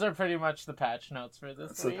 Those are pretty much the patch notes for this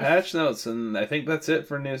That's the week. patch notes, and I think that's it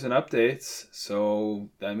for news and updates. So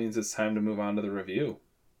that means it's time to move on to the review.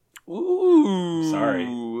 Ooh. Sorry.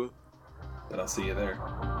 But I'll see you there.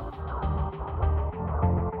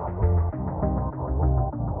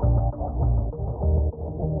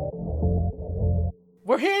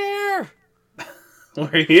 We're here!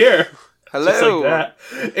 We're here. Hello. Just like that.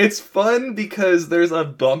 It's fun because there's a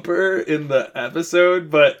bumper in the episode,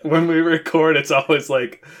 but when we record, it's always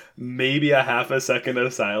like maybe a half a second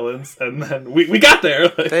of silence, and then we got there.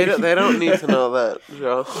 Like, They don't need to know that,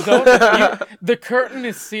 Joe. The curtain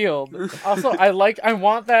is sealed. Also, I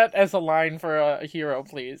want that as a line for a hero,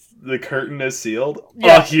 please. The curtain is sealed.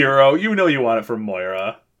 Yeah. A hero. You know you want it from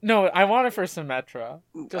Moira. No, I want it for Symmetra.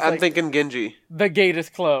 Just I'm like, thinking Genji. the gate is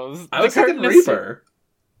closed. I was the thinking curtain is Reaper.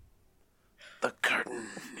 The curtain.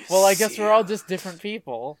 Is Well, I guess we're all sealed. just different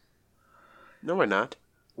people. No, we're not.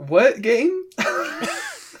 What game?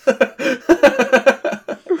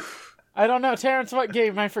 I don't know. Terrence, what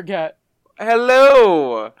game? I forget.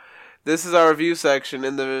 Hello! This is our review section,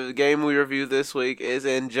 and the game we review this week is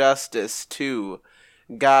Injustice 2.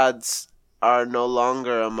 Gods are no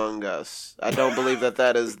longer among us. I don't believe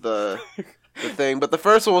that is the thing, but the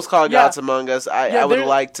first one was called Yeah. Gods Among Us. I would they're-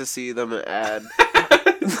 like to see them add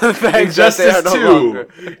the fact that they Injustice are no 2. longer.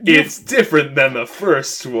 It's different than the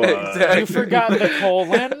first one. Exactly. You forgot the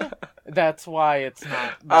colon. That's why it's not.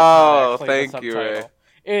 That's Oh, not actually the thank you, subtitle. Ray.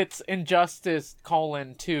 It's Injustice :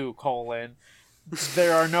 2 :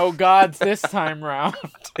 There are no gods this time round.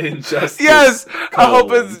 Injustice. Yes! I hope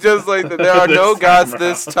colon. it's just like that. There are no This gods time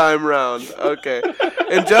this round. time round. Okay.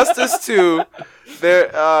 Injustice 2,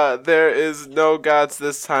 there is no gods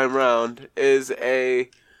this time round is a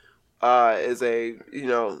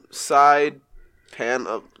side pan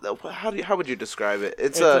of how would you describe it?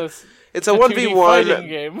 It's a 2D 1v1 fighting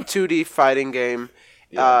game. 2D fighting game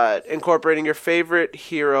incorporating your favorite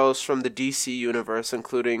heroes from the DC universe,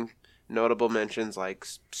 including notable mentions like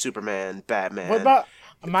Superman, Batman. What about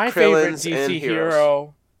my favorite Krillins and DC heroes.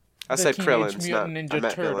 hero? I the said Teenage Krillins, not Mutant I Ninja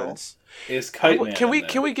meant Turtle? villains. Is Kite Man Can we in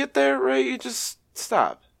can we get there, Ray? You just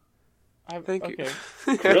stop. I, Thank okay.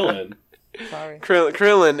 you. Krillin. Sorry.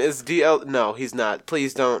 Krillin is DL. No, he's not.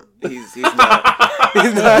 Please don't. He's not.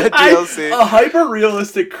 He's not DLC. A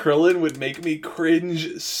hyper-realistic Krillin would make me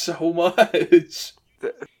cringe so much.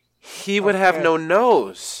 He would have no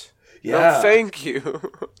nose. Yeah. No, thank you.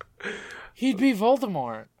 He'd be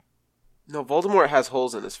Voldemort. No, Voldemort has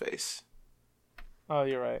holes in his face. Oh,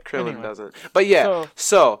 you're right. Krillin doesn't. But yeah,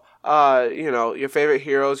 so your favorite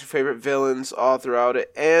heroes, your favorite villains all throughout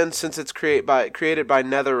it. And since it's created by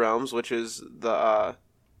NetherRealms, which is the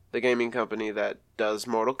gaming company that does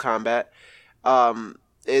Mortal Kombat,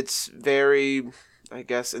 it's very, I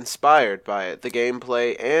guess, inspired by it. The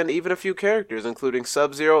gameplay and even a few characters, including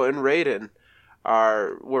Sub-Zero and Raiden,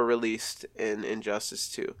 were released in Injustice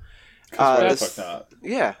 2.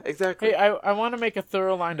 Yeah, exactly. Hey, I want to make a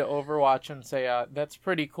thorough line to Overwatch and say that's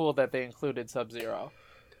pretty cool that they included Sub-Zero.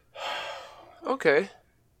 Okay.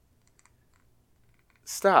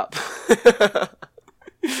 Stop.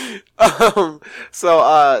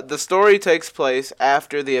 The story takes place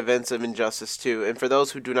after the events of Injustice 2, and for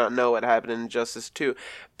those who do not know what happened in Injustice 2,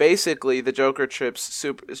 basically the Joker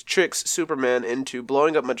tricks Superman into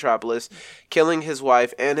blowing up Metropolis, killing his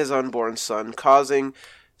wife and his unborn son, causing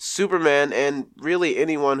Superman and really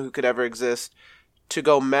anyone who could ever exist to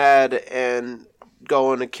go mad and go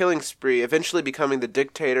on a killing spree, eventually becoming the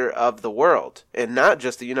dictator of the world, and not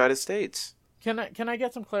just the United States. Can I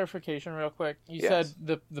get some clarification real quick? You Yes.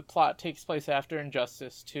 said the plot takes place after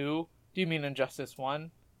Injustice 2. Do you mean Injustice 1?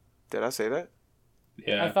 Did I say that?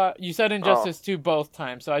 Yeah. I thought you said Injustice 2 both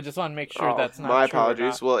times, so I just want to make sure that's not my true or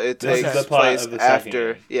apologies. not. Well, it This takes is the plot place of the second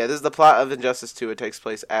after. game. Yeah, this is the plot of Injustice 2. It takes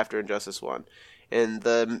place after Injustice 1. And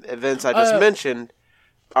the events I just mentioned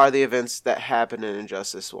are the events that happen in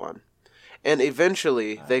Injustice 1. And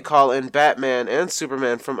eventually, they call in Batman and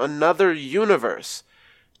Superman from another universe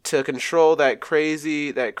to control that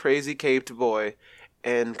crazy caped boy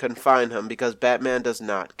and confine him, because Batman does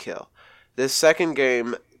not kill. This second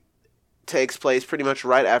game takes place pretty much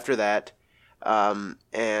right after that,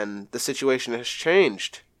 and the situation has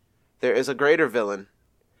changed. There is a greater villain,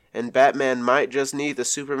 and Batman might just need the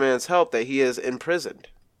Superman's help that he is imprisoned.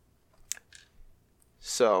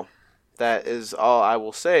 So, that is all I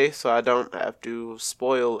will say, so I don't have to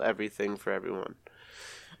spoil everything for everyone.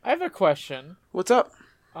 I have a question. What's up?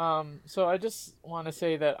 So I just want to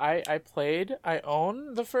say that I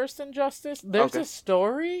own the first Injustice. There's a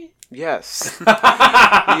story? Yes.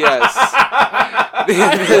 Yes.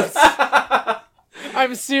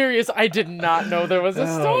 I'm serious. I did not know there was a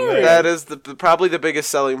story. man. That is probably the biggest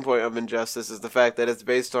selling point of Injustice, is the fact that it's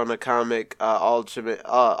based on a comic alternate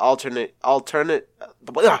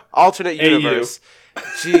universe.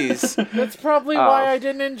 Jeez. That's probably why I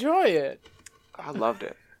didn't enjoy it. I loved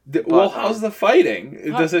it. Well, how's the fighting?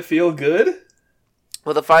 Does it feel good?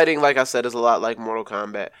 Well, the fighting, like I said, is a lot like Mortal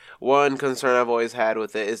Kombat. One concern I've always had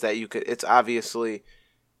with it is that it's obviously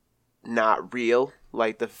not real.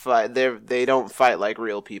 Like the fight, they don't fight like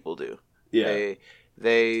real people do. Yeah.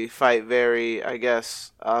 They fight very, I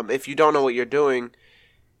guess, if you don't know what you're doing,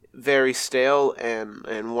 very stale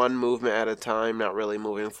and one movement at a time, not really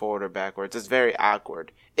moving forward or backwards. It's very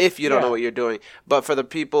awkward if you don't know what you're doing. But for the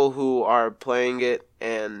people who are playing it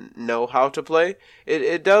and know how to play,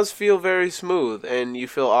 it does feel very smooth, and you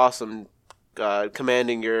feel awesome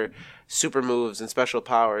commanding your super moves and special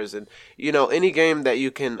powers. And, any game that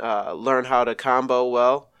you can learn how to combo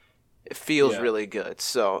well, it feels really good.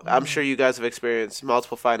 So I'm sure you guys have experienced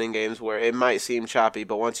multiple fighting games where it might seem choppy,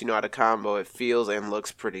 but once you know how to combo, it feels and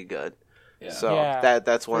looks pretty good. Yeah. So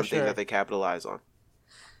that's one thing that they capitalize on.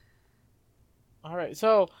 All right.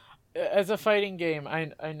 So as a fighting game,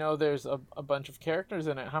 I know there's a bunch of characters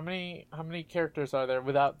in it. How many characters are there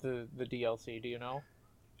without the DLC? Do you know?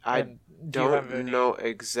 I don't know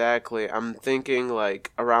exactly. I'm thinking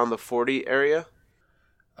like around the 40 area.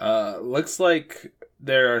 Looks like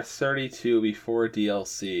there are 32 before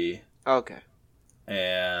DLC. Okay.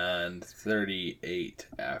 And 38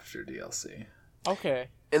 after DLC. Okay.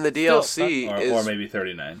 And the DLC or maybe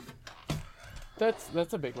 39.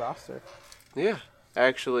 That's a big roster. Yeah,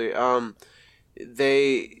 actually,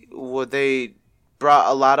 they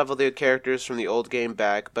brought a lot of the characters from the old game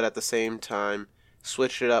back, but at the same time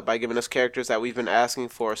switched it up by giving us characters that we've been asking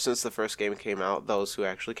for since the first game came out, those who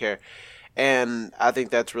actually care. And I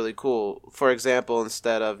think that's really cool. For example,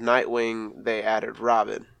 instead of Nightwing, they added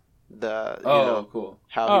Robin. Cool.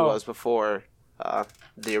 How he was before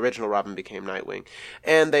the original Robin became Nightwing.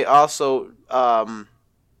 And they also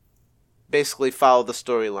basically follow the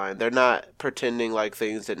storyline. They're not pretending like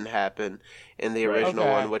things didn't happen in the original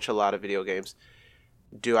one, which a lot of video games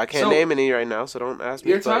I can't So- name any right now, so don't ask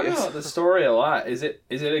me. You're but talking yes. about the story a lot. Is it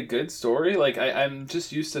a good story? Like I'm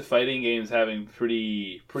just used to fighting games having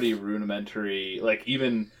pretty rudimentary, like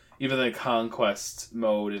even the conquest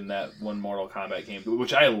mode in that one Mortal Kombat game,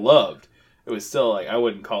 which I loved. It was still like I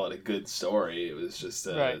wouldn't call it a good story. It was just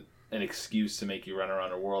an excuse to make you run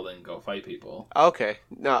around a world and go fight people. Okay,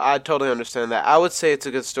 no, I totally understand that. I would say it's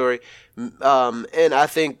a good story, and I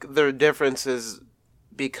think the difference is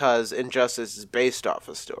because Injustice is based off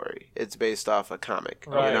a story. It's based off a comic,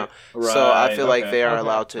 Right. you know. Right. So I feel like Okay. they are Okay.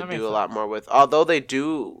 allowed to That makes do a sense. lot more with. Although they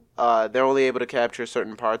do, they're only able to capture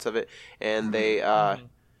certain parts of it, and they, Mhm.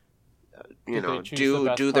 you Did they know, choose the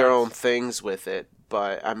best do their parts? own things with it.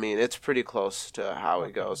 But I mean, it's pretty close to how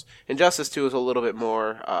it goes. Injustice 2 is a little bit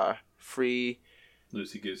more free.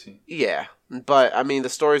 Loosey goosey. Yeah, but I mean, the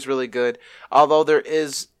story's really good. Although there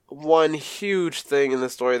is one huge thing in the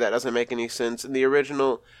story that doesn't make any sense. In the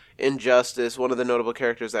original Injustice, one of the notable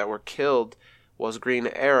characters that were killed was Green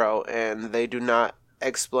Arrow, and they do not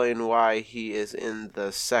explain why he is in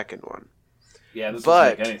the second one. Yeah, this But-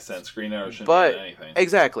 doesn't make any sense. Green Arrow shouldn't but- be in anything.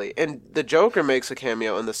 Exactly, and the Joker makes a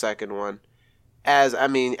cameo in the second one. As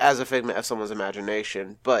a figment of someone's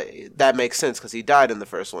imagination, but that makes sense because he died in the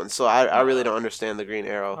first one. So I really don't understand the Green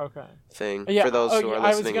Arrow Okay. thing. Yeah, For those who are I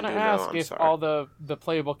was listening and gonna do ask know, I'm if sorry. all the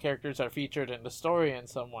playable characters are featured in the story in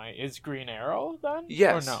some way. Is Green Arrow then?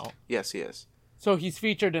 Yes. Or no? Yes, he is. So he's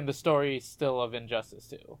featured in the story still of Injustice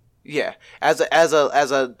 2. Yeah, as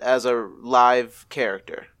a live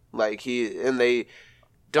character, like they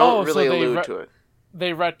don't Oh, so really they allude to it.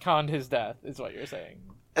 They retconned his death, is what you're saying.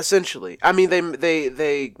 Essentially, I mean,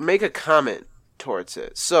 they make a comment towards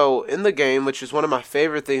it. So in the game, which is one of my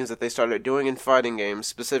favorite things that they started doing in fighting games,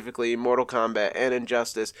 specifically Mortal Kombat and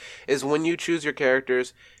Injustice, is when you choose your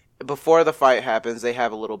characters. Before the fight happens, they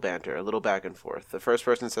have a little banter, a little back and forth. The first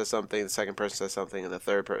person says something, the second person says something, and the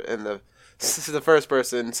first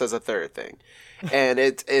person says a third thing, and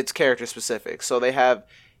it's character specific. So they have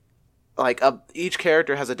each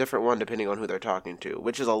character has a different one depending on who they're talking to,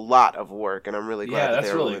 which is a lot of work, and I'm really glad that that's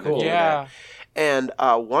they're really willing cool. to do Yeah. that.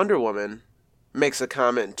 And Wonder Woman makes a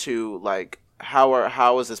comment to like,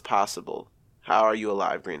 how is this possible? How are you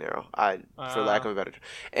alive, Green Arrow? For lack of a better term.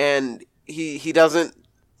 And he doesn't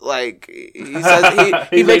like he says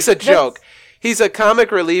he makes a joke. He's a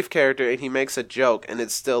comic relief character and he makes a joke and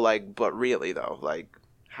it's still like, but really though, like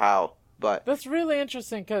how? But That's really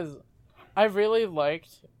interesting because I really liked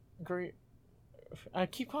Green. I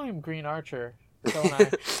keep calling him Green Archer, don't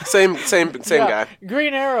I? same Yeah, guy.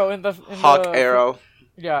 Green Arrow in Hawk Arrow.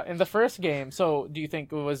 Yeah, in the first game. So, do you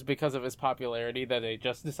think it was because of his popularity that they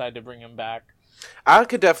just decided to bring him back? I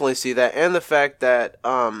could definitely see that, and the fact that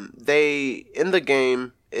they in the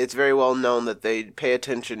game, it's very well known that they pay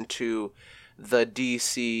attention to the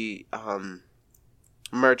DC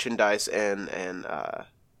merchandise and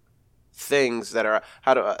things that are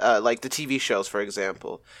like the TV shows, for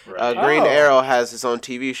example. Right. Green Oh. Arrow has his own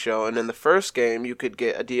TV show, and in the first game, you could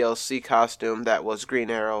get a DLC costume that was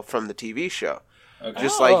Green Arrow from the TV show. Okay.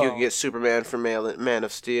 Just like you Oh. could get Superman from Man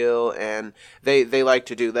of Steel, and they like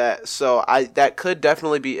to do that. So that could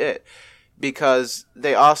definitely be it, because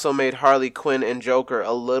they also made Harley Quinn and Joker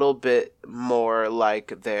a little bit more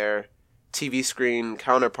like their TV screen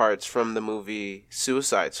counterparts from the movie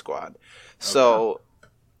Suicide Squad. So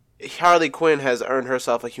Harley Quinn has earned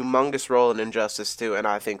herself a humongous role in Injustice 2, and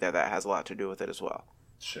I think that has a lot to do with it as well.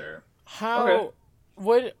 Sure. How Okay.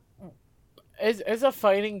 would as a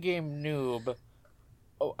fighting game noob?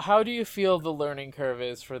 How do you feel the learning curve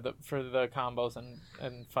is for the combos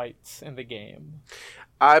and fights in the game?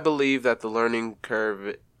 I believe that the learning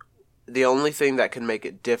curve, the only thing that can make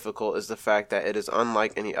it difficult is the fact that it is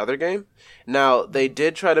unlike any other game. Now, they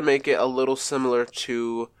did try to make it a little similar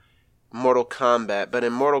to Mortal Kombat, but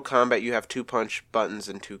in Mortal Kombat you have two punch buttons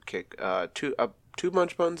and two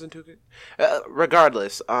punch buttons and two kick.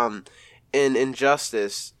 Regardless, in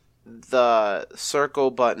Injustice, the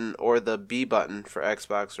circle button or the B button for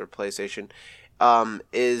Xbox or PlayStation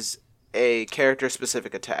is a character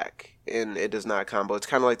specific attack, and it does not combo. It's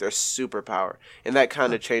kind of like their superpower, and that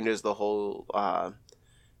kind of changes the whole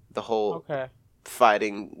Okay.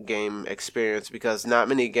 fighting game experience, because not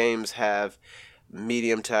many games have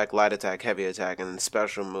medium attack, light attack, heavy attack, and then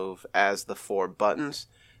special move as the four buttons.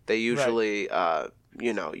 They usually,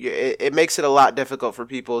 it makes it a lot difficult for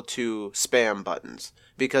people to spam buttons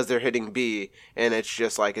because they're hitting B, and it's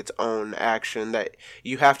just like its own action that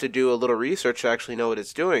you have to do a little research to actually know what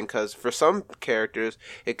it's doing, because for some characters,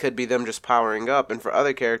 it could be them just powering up, and for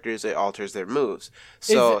other characters, it alters their moves.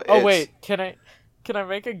 So wait, can I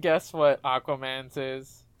make a guess what Aquaman's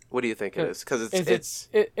is? What do you think it is? Because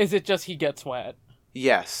Is it just he gets wet?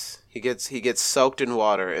 Yes, he gets soaked in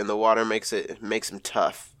water, and the water makes him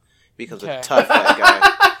tough. Becomes a tough that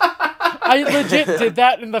guy. I legit did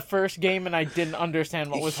that in the first game, and I didn't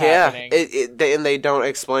understand what was happening. And they don't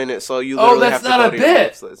explain it, so you literally have to go to your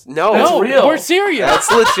bit. list. No, that's real. We're serious. That's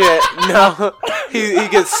legit. No, he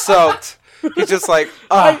gets soaked. He's just like,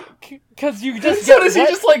 because you just so does he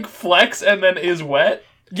just like flex and then is wet?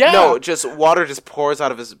 Yeah. No, just water just pours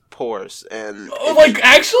out of his pores, and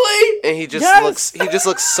actually, and he just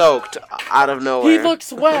looks soaked out of nowhere. He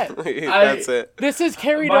looks wet. That's it. This is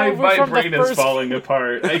carried over from the first. My brain is falling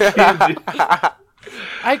apart. I can't.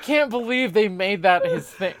 I can't believe they made that his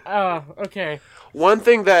thing. Oh, okay. One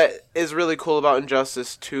thing that is really cool about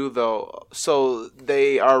Injustice 2, though, so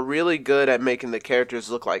they are really good at making the characters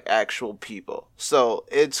look like actual people. So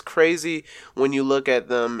it's crazy when you look at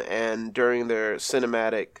them and during their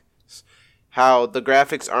cinematic, how the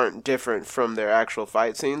graphics aren't different from their actual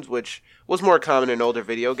fight scenes, which was more common in older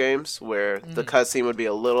video games, where the cutscene would be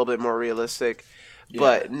a little bit more realistic. Yeah.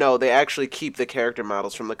 But no, they actually keep the character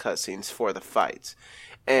models from the cutscenes for the fights.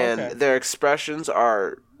 And their expressions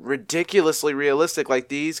are ridiculously realistic. Like,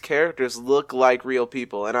 these characters look like real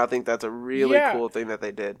people, and I think that's a really cool thing that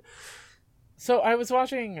they did. So I was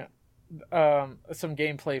watching some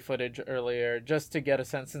gameplay footage earlier just to get a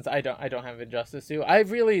sense, since I don't have Injustice 2. I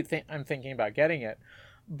really I'm thinking about getting it,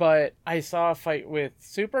 but I saw a fight with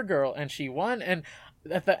Supergirl and she won, and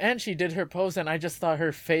at the end she did her pose, and I just thought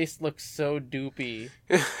her face looked so doopy.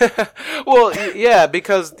 Well, yeah,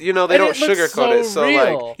 because they don't sugarcoat it, so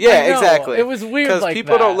real. Like, yeah, exactly. It was weird, because like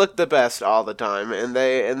people that. don't look the best all the time, and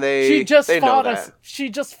they she just they fought know that. She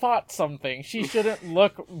just fought something. She shouldn't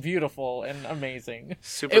look beautiful and amazing.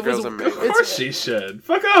 Supergirl's amazing. Of course she should.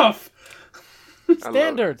 Fuck off.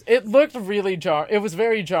 Standards. It looked really it was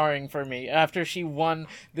very jarring for me after she won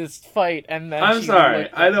this fight, and then I'm sorry.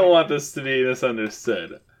 I don't want this to be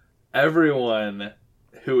misunderstood. Everyone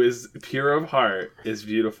who is pure of heart is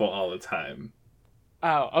beautiful all the time.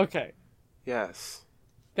 Oh, okay. Yes.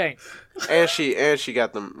 Thanks. And she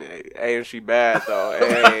got them. And she bad though.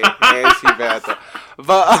 and she bad though.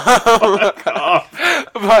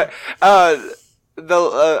 But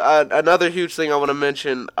another huge thing I want to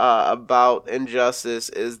mention about Injustice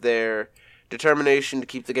is their determination to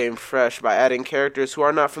keep the game fresh by adding characters who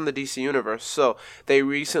are not from the DC universe. So they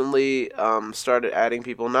recently started adding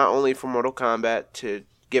people not only from Mortal Kombat, to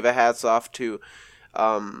give a hats off to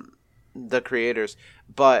the creators,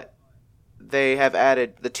 but they have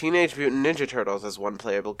added the Teenage Mutant Ninja Turtles as one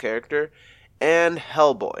playable character, and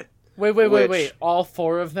Hellboy. Wait. All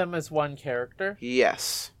four of them as one character?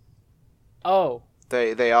 Yes. Oh.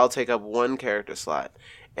 They all take up one character slot.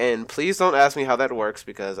 And please don't ask me how that works,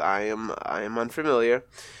 because I am unfamiliar.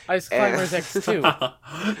 Ice Climbers X2.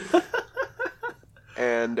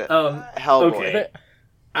 And Hellboy.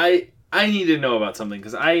 Okay. I need to know about something,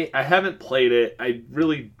 because I haven't played it. I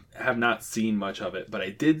really have not seen much of it, but I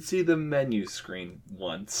did see the menu screen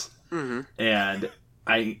once. Mm-hmm. And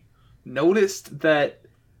I noticed that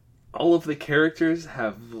all of the characters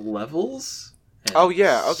have levels. And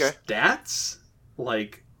stats?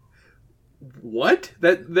 Like, what?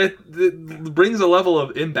 That brings a level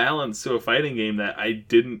of imbalance to a fighting game that I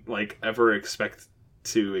didn't ever expect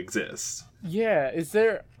to exist. Yeah,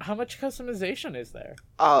 how much customization is there?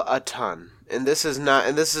 A ton. And this is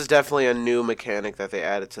definitely a new mechanic that they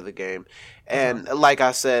added to the game. And like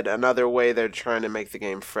I said, another way they're trying to make the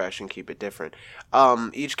game fresh and keep it different.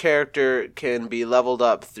 Each character can be leveled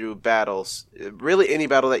up through battles. Really, any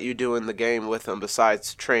battle that you do in the game with them,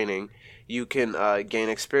 besides training, you can gain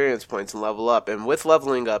experience points and level up. And with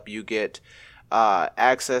leveling up, you get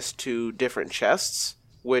access to different chests,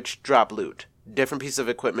 which drop loot. Different pieces of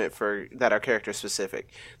equipment that are character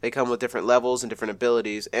specific. They come with different levels and different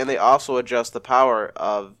abilities, and they also adjust the power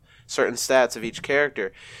of certain stats of each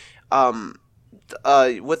character. With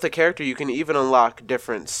the character, you can even unlock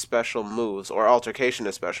different special moves or altercation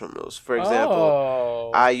of special moves. For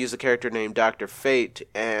example, I use a character named Dr. Fate,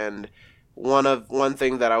 and one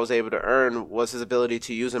thing that I was able to earn was his ability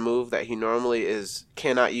to use a move that he normally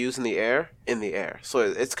cannot use in the air. So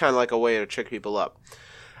it's kind of like a way to trick people up.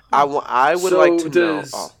 I would like to know.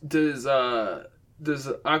 Does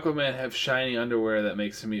Aquaman have shiny underwear that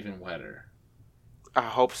makes him even wetter? I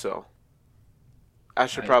hope so. I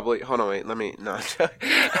should probably hold on. Wait, let me not.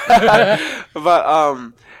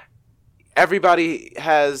 But everybody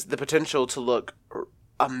has the potential to look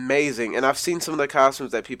amazing, and I've seen some of the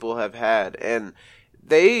costumes that people have had, and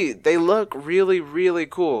they look really, really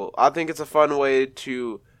cool. I think it's a fun way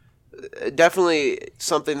to definitely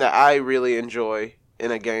something that I really enjoy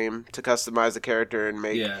in a game to customize the character and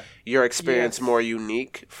make Yeah. your experience Yes. more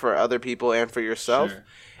unique for other people and for yourself. Sure.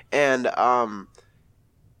 And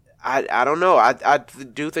I don't know. I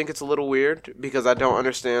do think it's a little weird because I don't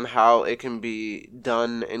understand how it can be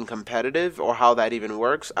done in competitive or how that even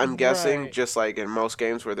works. I'm guessing Right. just like in most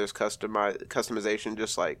games where there's customization,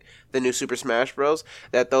 just like the new Super Smash Bros.,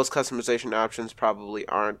 that those customization options probably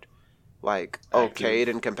aren't like Active. okayed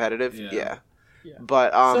and competitive. Yeah. Yeah. Yeah.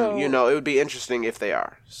 But So- it would be interesting if they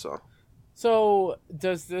are. So,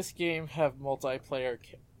 does this game have multiplayer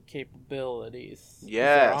capabilities?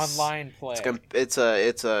 Yes. Is there online play?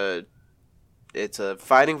 It's a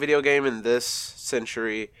fighting video game in this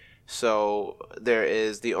century. So there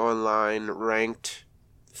is the online ranked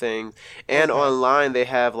thing, and Okay. online they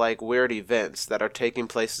have like weird events that are taking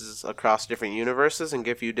places across different universes and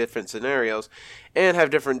give you different scenarios, and have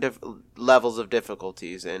different levels of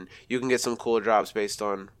difficulties, and you can get some cool drops based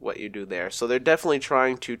on what you do there. So they're definitely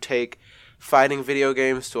trying to take fighting video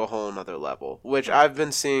games to a whole nother level, which I've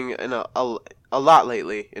been seeing in a lot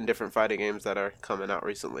lately in different fighting games that are coming out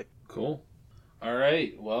recently. Cool. All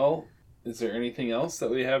right. Well, is there anything else that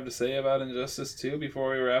we have to say about Injustice 2 before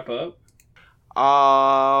we wrap up?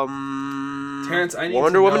 Terrence, I need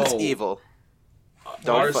Wonder to Woman's know, evil. Are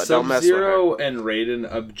Don't mess with her. Sub-Zero and Raiden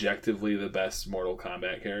objectively the best Mortal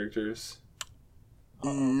Kombat characters?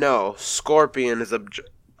 No, Scorpion is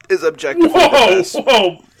objectively the best.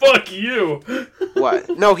 Whoa! Fuck you! What?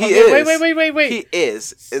 No, he Okay, is. Wait. He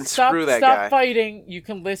is. And Stop, screw that stop guy. fighting. You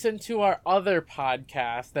can listen to our other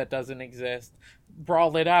podcast that doesn't exist,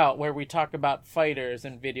 Brawl It Out, where we talk about fighters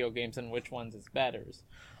and video games and which ones is better.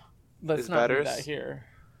 Let's Is not do betters? that here.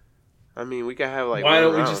 I mean, we could have like. Why one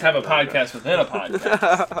don't we round. just have a podcast within a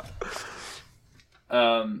podcast?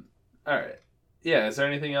 All right. Yeah. Is there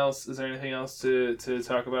anything else? Is there anything else to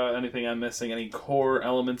talk about? Anything I'm missing? Any core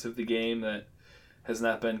elements of the game that has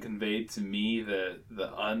not been conveyed to me? The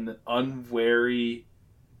unwary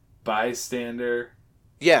bystander.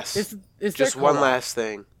 Yes. Is Just there one co-op? last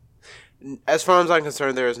thing. As far as I'm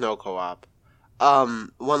concerned, there is no co-op. One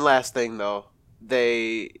last thing though,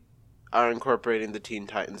 they are incorporating the Teen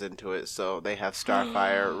Titans into it, so they have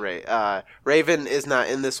Starfire. Raven is not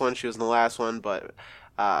in this one; she was in the last one, but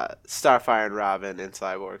Starfire and Robin and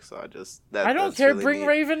Cyborg. So I don't that's care. really Bring neat.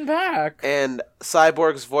 Raven back. And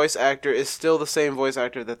Cyborg's voice actor is still the same voice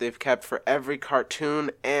actor that they've kept for every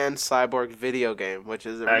cartoon and Cyborg video game, which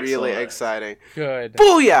is really Excellent. exciting. Good.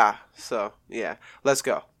 Booyah! So yeah, let's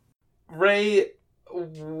go. Ray,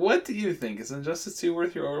 what do you think? Is Injustice 2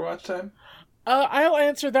 worth your Overwatch time? I'll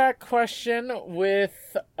answer that question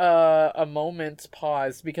with a moment's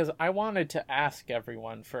pause because I wanted to ask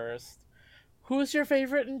everyone first. Who's your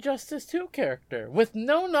favorite Injustice 2 character? With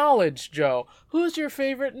no knowledge, Joe, who's your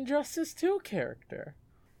favorite Injustice 2 character?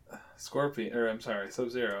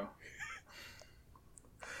 Sub-Zero.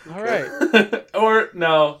 All right. Or,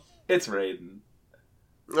 no, it's Raiden.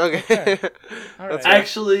 Okay. All That's right.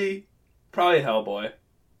 Actually, probably Hellboy.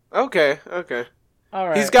 Okay. All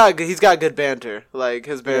right. He's got good banter. Like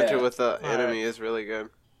his banter Yeah. with the All enemy is really good.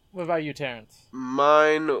 What about you, Terrence?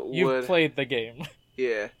 Mine You've would played the game.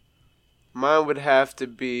 yeah. Mine would have to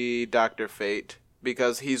be Dr. Fate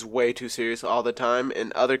because he's way too serious all the time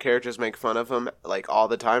and other characters make fun of him like all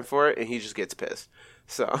the time for it and he just gets pissed.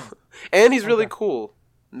 So, and he's really Okay. cool.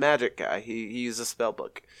 Magic guy. He uses a spell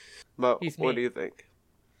book. But He's what me. do you think?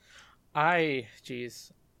 I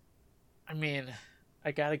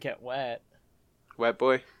gotta get wet. Wet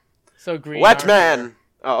boy? So Green Wet Archer. man.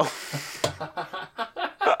 Oh.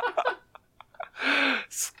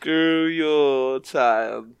 Screw your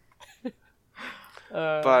child.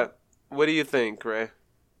 But what do you think, Ray?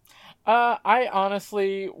 I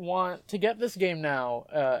honestly want to get this game now,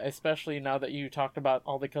 especially now that you talked about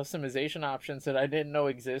all the customization options that I didn't know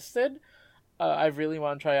existed. I really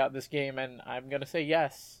want to try out this game, and I'm gonna say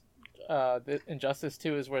yes. Injustice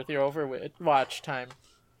 2 is worth your Overwatch time.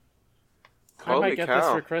 I Holy might get this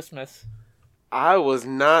cow. for Christmas. I was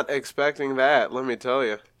not expecting that, let me tell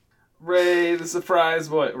you. Ray, the surprise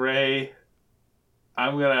boy. Ray,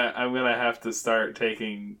 I'm gonna have to start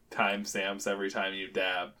taking timestamps every time you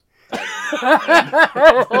dab.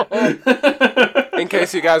 In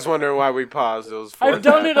case you guys wonder why we paused, it was for I've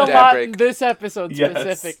done it a dad lot break. in this episode Yes.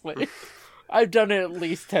 specifically. I've done it at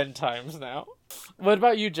least 10 times now. What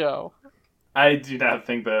about you, Joe? I do not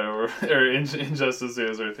think that Injustice 2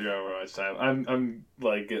 is worth your Overwatch time. I'm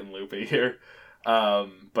like getting loopy here,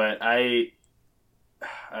 but I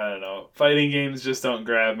don't know. Fighting games just don't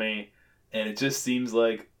grab me, and it just seems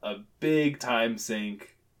like a big time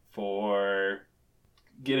sink for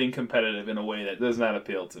getting competitive in a way that does not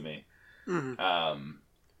appeal to me. Mhm.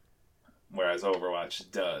 whereas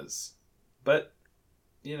Overwatch does. But,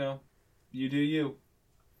 you know, you do you.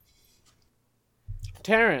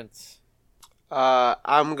 Terrence.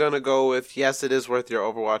 I'm going to go with, yes, it is worth your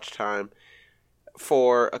Overwatch time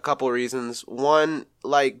for a couple of reasons. One,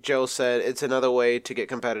 like Joe said, it's another way to get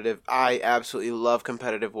competitive. I absolutely love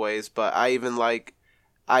competitive ways, but I even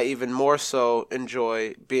more so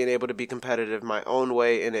enjoy being able to be competitive my own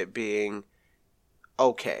way and it being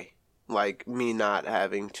okay. Like me not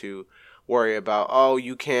having to worry about, oh,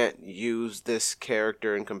 you can't use this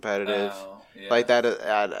character in competitive. Oh, yeah. Like that,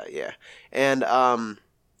 yeah.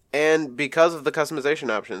 And because of the customization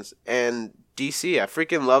options. And DC, I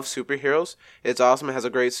freaking love superheroes. It's awesome. It has a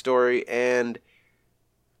great story and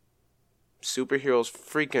superheroes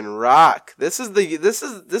freaking rock. This has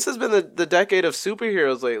been the decade of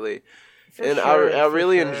superheroes lately. I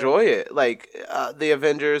really enjoy it. Like, the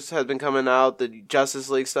Avengers has been coming out. The Justice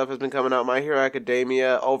League stuff has been coming out. My Hero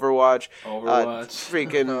Academia, Overwatch.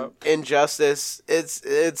 Freaking Injustice. It's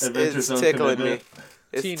tickling me.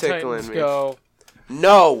 It's Teen tickling Titans me. Go.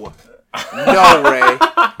 No, Ray.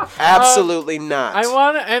 Absolutely not. I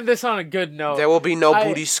want to end this on a good note. There will be no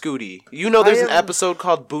Booty Scooty. You know there's an episode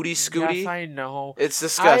called Booty Scooty? Yes, I know. It's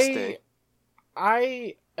disgusting.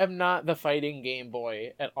 I am not the fighting Game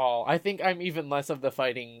Boy at all. I think I'm even less of the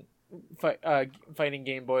fighting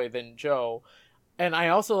Game Boy than Joe. And I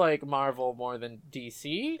also like Marvel more than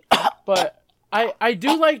DC. But I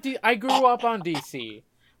do like I grew up on DC.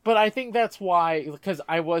 But I think that's why, because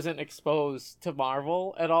I wasn't exposed to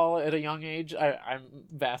Marvel at all at a young age. I'm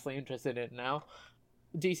vastly interested in it now.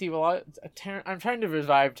 DC will... I'm trying to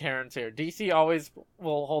revive Terrence here. DC always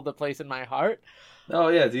will hold a place in my heart. Oh,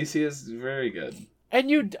 yeah, DC is very good. And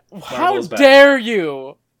you... Marvel's How dare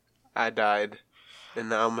you? I died. And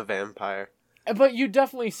now I'm a vampire. But you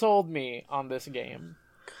definitely sold me on this game.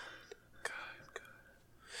 God.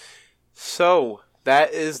 So...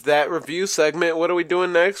 that is that review segment. What are we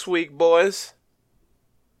doing next week, boys?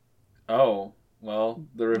 Oh, well,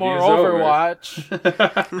 the review's more Overwatch.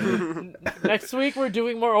 Next week we're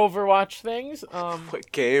doing more Overwatch things.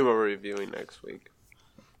 What game are we reviewing next week?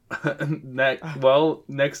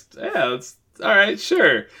 Next, yeah, it's all right,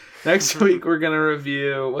 sure. Next week we're gonna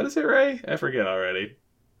review. What is it, Ray? I forget already.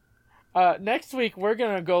 Next week we're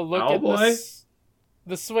gonna go look at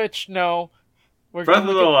the Switch. No. Breath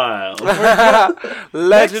of the Wild.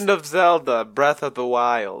 Legend of Zelda, Breath of the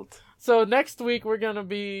Wild. So next week we're going to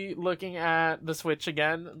be looking at the Switch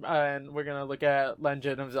again, and we're going to look at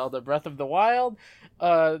Legend of Zelda, Breath of the Wild.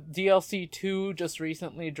 DLC 2 just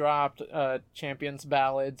recently dropped, Champion's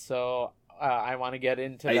Ballad, so I want to get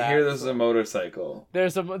into that. I hear there's a motorcycle.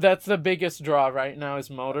 That's the biggest draw right now is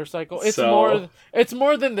motorcycle. It's more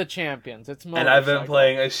than the Champions. It's motorcycle. And I've been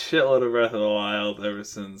playing a shitload of Breath of the Wild ever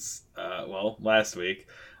since last week.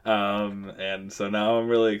 And so now I'm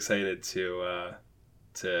really excited to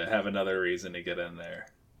have another reason to get in there.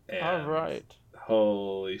 And all right.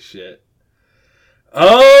 Holy shit.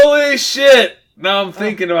 Holy shit! Now I'm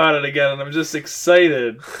thinking about it again, and I'm just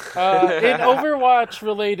excited. In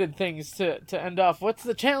Overwatch-related things to end off, what's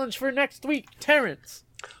the challenge for next week, Terrence?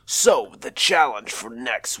 So, the challenge for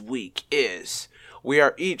next week is... we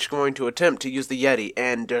are each going to attempt to use the Yeti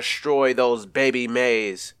and destroy those baby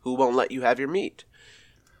Mays who won't let you have your meat.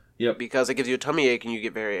 Yep. Because it gives you a tummy ache and you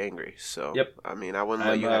get very angry. So, yep. I mean, I wouldn't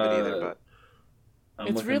let you have it either, but...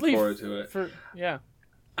 I'm looking forward to it. Yeah.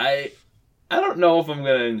 I don't know if I'm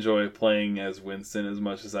going to enjoy playing as Winston as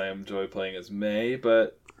much as I enjoy playing as May,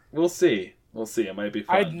 but we'll see. We'll see. It might be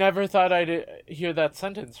fun. I'd never thought I'd hear that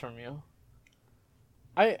sentence from you.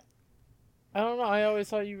 I don't know. I always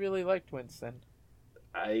thought you really liked Winston.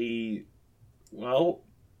 I liked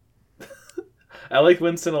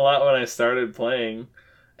Winston a lot when I started playing,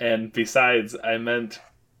 and besides, I don't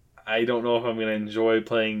know if I'm going to enjoy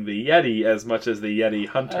playing the Yeti as much as the Yeti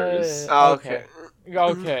Hunters. Okay.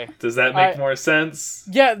 Does that make more sense?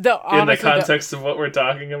 Yeah, in the context of what we're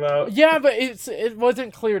talking about? Yeah, but it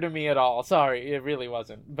wasn't clear to me at all. Sorry, it really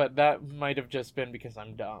wasn't. But that might have just been because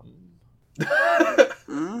I'm dumb.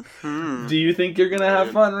 Mm-hmm. Do you think you're going to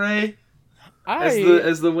have fun, Ray?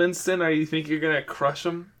 As the Winston, or you think you're going to crush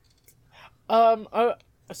him?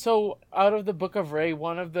 So out of the Book of Ray,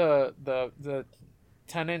 one of the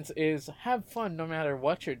tenets is have fun no matter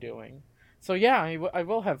what you're doing. So yeah, I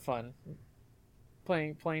will have fun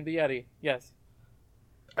playing the Yeti. Yes.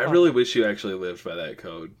 I really wish you actually lived by that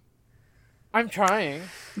code. I'm trying.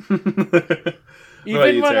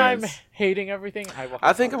 Even when I'm hating everything,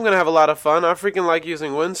 I think I'm gonna have a lot of fun. I freaking like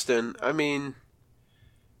using Winston. I mean,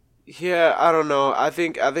 yeah, I don't know. I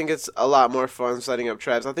think it's a lot more fun setting up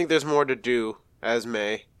traps. I think there's more to do as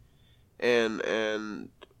May, and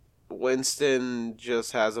Winston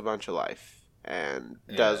just has a bunch of life and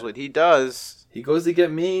does Yeah. what he does. He goes to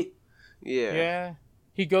get meat. Yeah. Yeah.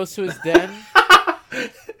 He goes to his den.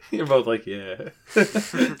 You're both like, yeah.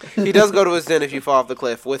 He does go to his den if you fall off the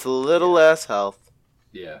cliff with a little less health.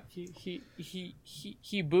 Yeah. He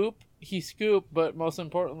boop, he scoop, but most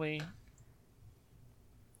importantly,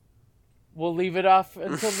 we'll leave it off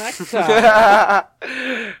until next time.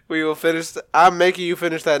 We will finish. I'm making you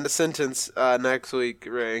finish that in a sentence next week,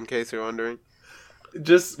 Ray, in case you're wondering.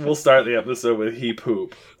 We'll start the episode with he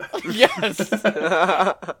poop. Yes.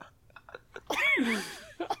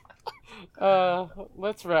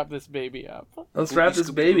 Let's wrap this baby up. Let's wrap this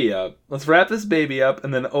baby up. Let's wrap this baby up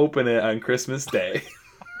and then open it on Christmas Day.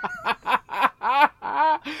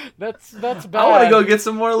 That's bad. I want to go get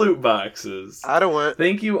some more loot boxes. I don't want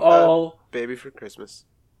Thank you all. baby for Christmas.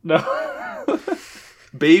 No.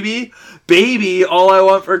 Baby, all I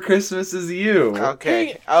want for Christmas is you. Okay.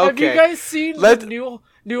 Hey, have you Okay. guys seen the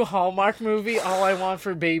new Hallmark movie? All I Want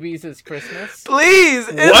for Babies is Christmas. Please,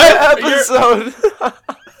 in What? the episode.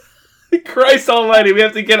 Christ almighty, we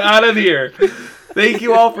have to get out of here. Thank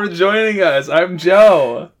you all for joining us. I'm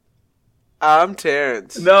Joe. I'm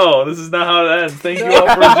Terrence. No, this is not how it ends. Thank you all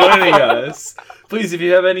for joining us. Please, if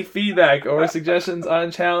you have any feedback or suggestions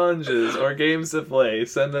on challenges or games to play,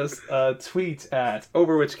 send us a tweet at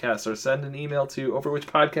OverWhitchcast or send an email to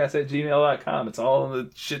overwhitchpodcast@gmail.com. It's all in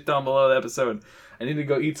the shit down below the episode. I need to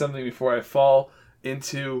go eat something before I fall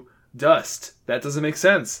into dust. That doesn't make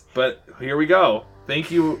sense, but here we go.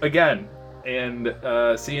 Thank you again, and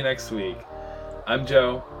see you next week. I'm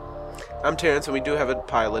Joe. I'm Terrence, and we do have a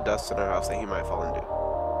pile of dust in our house that he might fall into.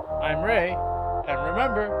 I'm Ray, and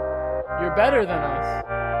remember, you're better than us.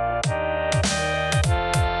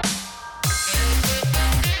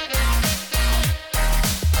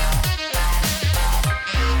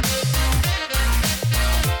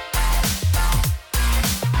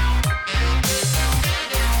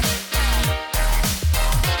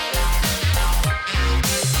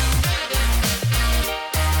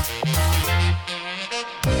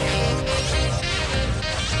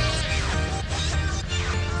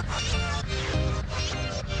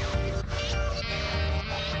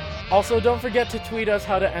 Also, don't forget to tweet us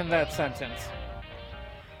how to end that sentence.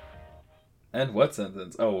 And what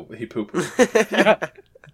sentence? Oh, he pooped. Yeah.